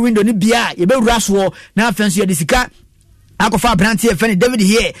transfer window ni bia ye be wuraso na afenso ye disika akofa branti e fani David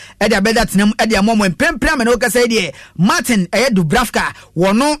here ede abeda tenam ede amomo empempra me no ka say de Martin Dubravka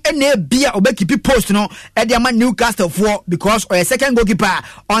wono ene bia obekipi post no ede ama Newcastle for because or second goalkeeper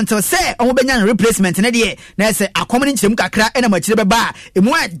until say omo benya replacement na de na say akomni nchirem kakra ena machire beba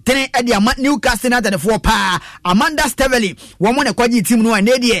emu adene ede ama Newcastle na de for pa Amanda Stavely womo ne kwaji team no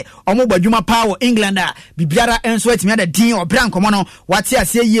na de omo badwuma pa wo England a bibiara enso atimi ada din obra nkomo no wate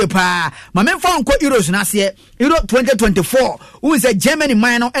ase yie pa ma memfa nko Euros na ase Euro 2024 who is a Germany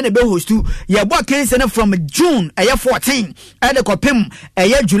minor and a be host to ya boy can from June 14 and the copim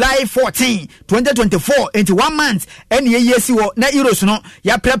July 14 2024 into 1 month and ye see what na Euros no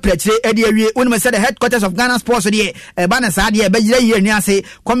ya prepare area when we said the headquarters of Ghana Sports there bana sadia be year ni ase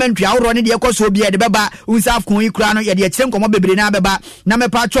commentary awro ne de ekoso bia de beba who is AFCON ikura no ye de kyerem komo bebre na beba na me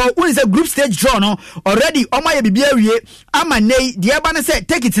patcho who is a group stage draw no already omo ye bibia wie ama nei de bana say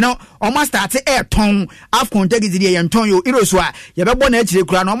take it no omo start ton AFCON take it de ton yo Euros wa ye bebo na akire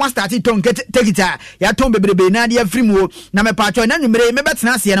kura no omo start ton take it a ya ton bebrebe na de afrimu na me patcho na numere me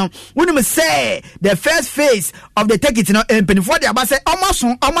betena ase no woni say the first phase of the take it no empenifo de aba say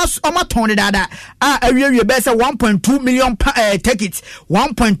omo ton de dada awie be say 1.2 million tickets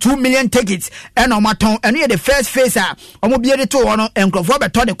 1.2 million tickets and omo ton eno the first phase a omo bie de to no enkrofo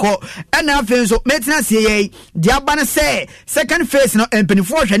beto de ko and afin so metena ase ye de aba na say second phase no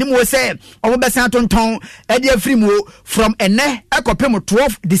empenifo hwani mo say omo be san ton e de afrimu from ene ekopem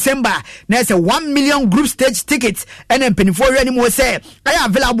 12 December na say 1 million group stage tickets and penifo wi ani mo say aya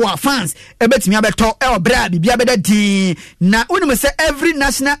available fans ebetimi abeto e obra bibia beda din na unim say every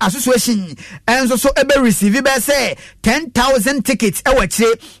national association enso so ebe receive be say 10,000 tickets e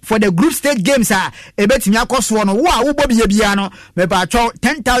wachire for the group stage games ebetimi akoso no wo a wo bobie bia no me ba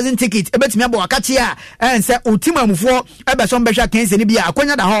 10,000 tickets ebetimi abo akachi and say utimamufo ebe so mbehwa kense ni bia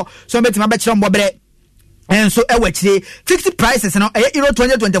akonya da ho so betimi abekire mbobere. And so ewachire fixed prices no Euro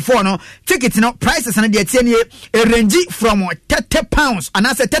 2024 no tickets no prices no de tie a range from £30 and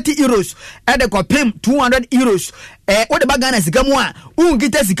as 30 euros and the pay 200 euros what the Ghana sika mu a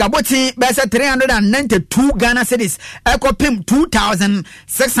ungita sika boti be say 392 Ghana cedis pay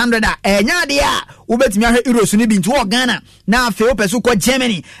 2,600 enya de a ubetimi ahwe euros ni bi nti wo Ghana na afi opesu ko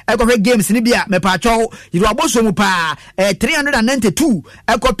Germany games ni bia me pa cho yiru aboso mu pa 392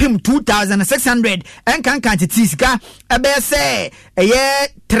 pay 2,600 enkan quantity sika ebe say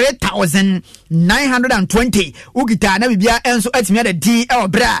 3,920 ugita na bibia enso atimi de din e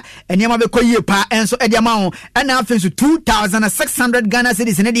obra eniama be koyie pa enso e dia ma ho na afi so 2,600 Ghana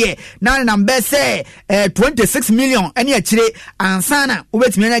cedis ne de na number say 26 million eni akire ansana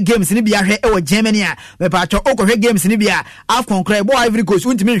ubetimi na games ni bia hwe e wo Germany a me pa cho okohwe games ni bia afcon cry bo Ivory Coast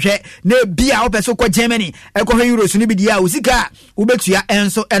untimi hwe na bia opeso ko Germany e ko hwe Euros ni bia usika ubetua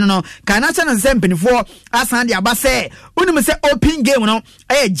enso eno no kanasa na sempinifo asande abase unim say open game no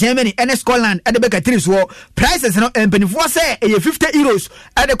Germany and Scotland at the back at 3 so prices no empenifo say 50 euros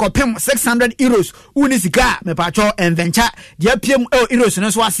at the copim 600 euros unisika me pacho and venture dia pm euros no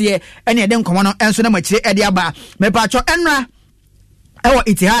so ase ene dem komo no enso na machire e dia ba me pacho enra ewo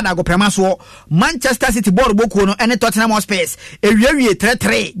Etihad agoprama so Manchester City board boku no ene Tottenham Hotspur ewie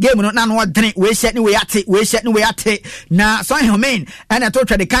 3-3 game no na no dren we share ni we ate na so Heung-min ene to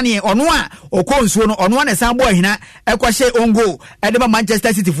twede kane ono a okonsuo no ono na san bo ahina ekwohye ongo edeba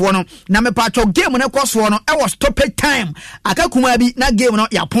Manchester City fo no na me patcho game no koso no ewo stoppage time akakuma bi na game no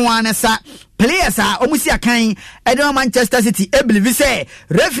yapon anesa players omusi akan edema Manchester City believe say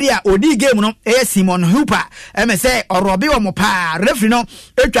referee odi game no Simon Hooper say orobi wo mo pa referee no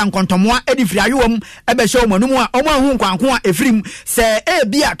etwa nkontomoa edifiri ayewom ebe show manum a omo hu nkwanko a efirim say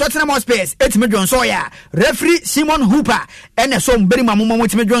bia Tottenham Hotspur etime dwonso ya referee Simon Hooper ene so mberi mamomo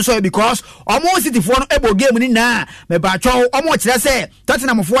etime dwonso because omo City fo no ebo game ni na me ba twa omo kire say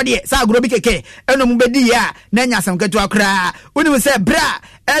Tottenham fo de sa agro bi keke eno mu bedi ya na nya sam ketu akra uni say bra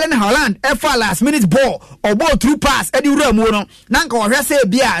Erling Haaland last minute ball or ball through pass edi wura mu no nanka wo hwe say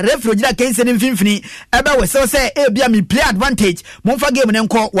bia referee gira kense ni mfimfini ebe we say bia me play advantage momfa game ne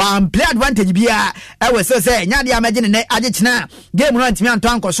nko wa play advantage bia we say nya dia amagine ne agechina game no antimi anto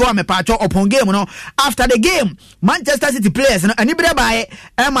anko so me pacho upon game no after the game Manchester City players no ani bre bae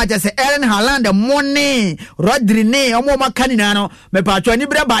Manchester Erling Haaland money Rodri ne omo makani na no me pacho ani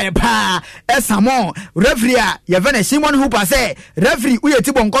bre bae pa esamo referee ya vene Simon Hooper say referee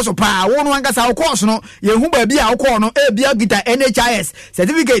uyeti bonkoso pa wonu angasa course no ye hu ba bia akọ no bia gita NHIS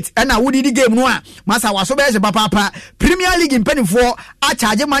certificate na wudi di game no a masa waso be papa Premier League mpanifo a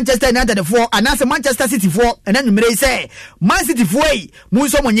charge Manchester United for anase Manchester City for na numere say Man City for mu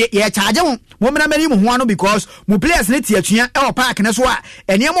so monye ye charge mo mena meri mu ho ano because mu players ne tiatua e park ne so a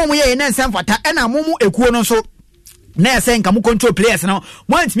enemo mu ye ne nsem fata na mu ekuo no so na say nka mu control players no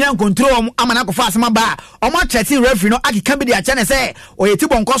mo antimi an control amana ko fast ma ba o ma threaten referee no akika bi dia chane say o yeti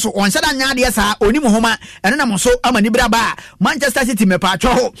bonko so on shada nya de sa oni mu homa eno na mo so amani bra ba Manchester City me pa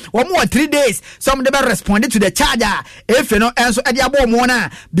twa wo mo 3 days some they be responded to the charger if no enso e dia bo mo na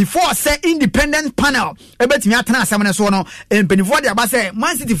before say independent panel e betimi atena asem ne so no empenifo dia ba say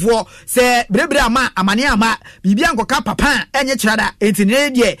Man City for say brebra ama amane ama bibia nkoka papa enye kirada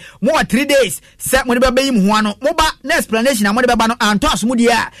entine die mo 3 days say mo de be yi mu ho ano mo ba na explanation amode beba no anto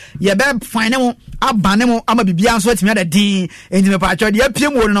asomudia ye be fine mo abane mo ama bibia nso atimi ada din enti me pa cho de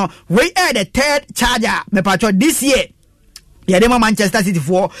apiem wo no we air the third charger me pa cho this year Yadema Manchester City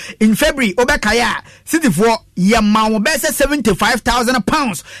for in February Obekaya City for Yamma Besa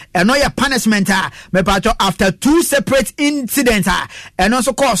 £75,000 and no punishment me pacho after 2 separate incidents and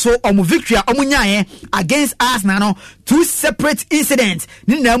also cause so victory omunyaye against Arsenal 2 separate incidents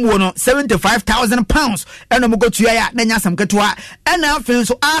ni na mu no £75,000 and no go to ya na nya sam ketua and now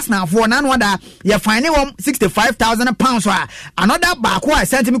so Arsenal for na no da ye fine won £65,000 another back who I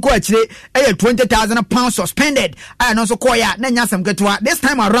sent me ko akire £20,000 suspended and also call ya na nya sam ketua this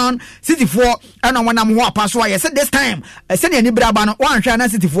time around City for and no wanam ho apaso why I said this time send any braba no one share na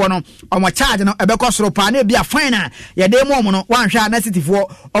city for no omo charge no ebeko soro pa na bia fine na ye dey mo no one share na city for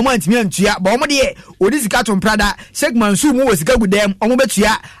omo antimi antua ba omo de odi sika to prada Sheikh Mansour mu wosika gudem omo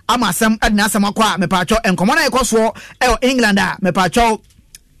betua amasem adina asem akwa me pa cho enkomo na ekoso England a me pa cho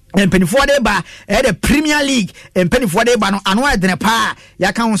Pennyford ba the Premier League Pennyford ba no ano adene pa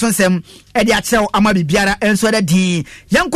ya kan so nsem e de akyerɛw ama bibiara enso da din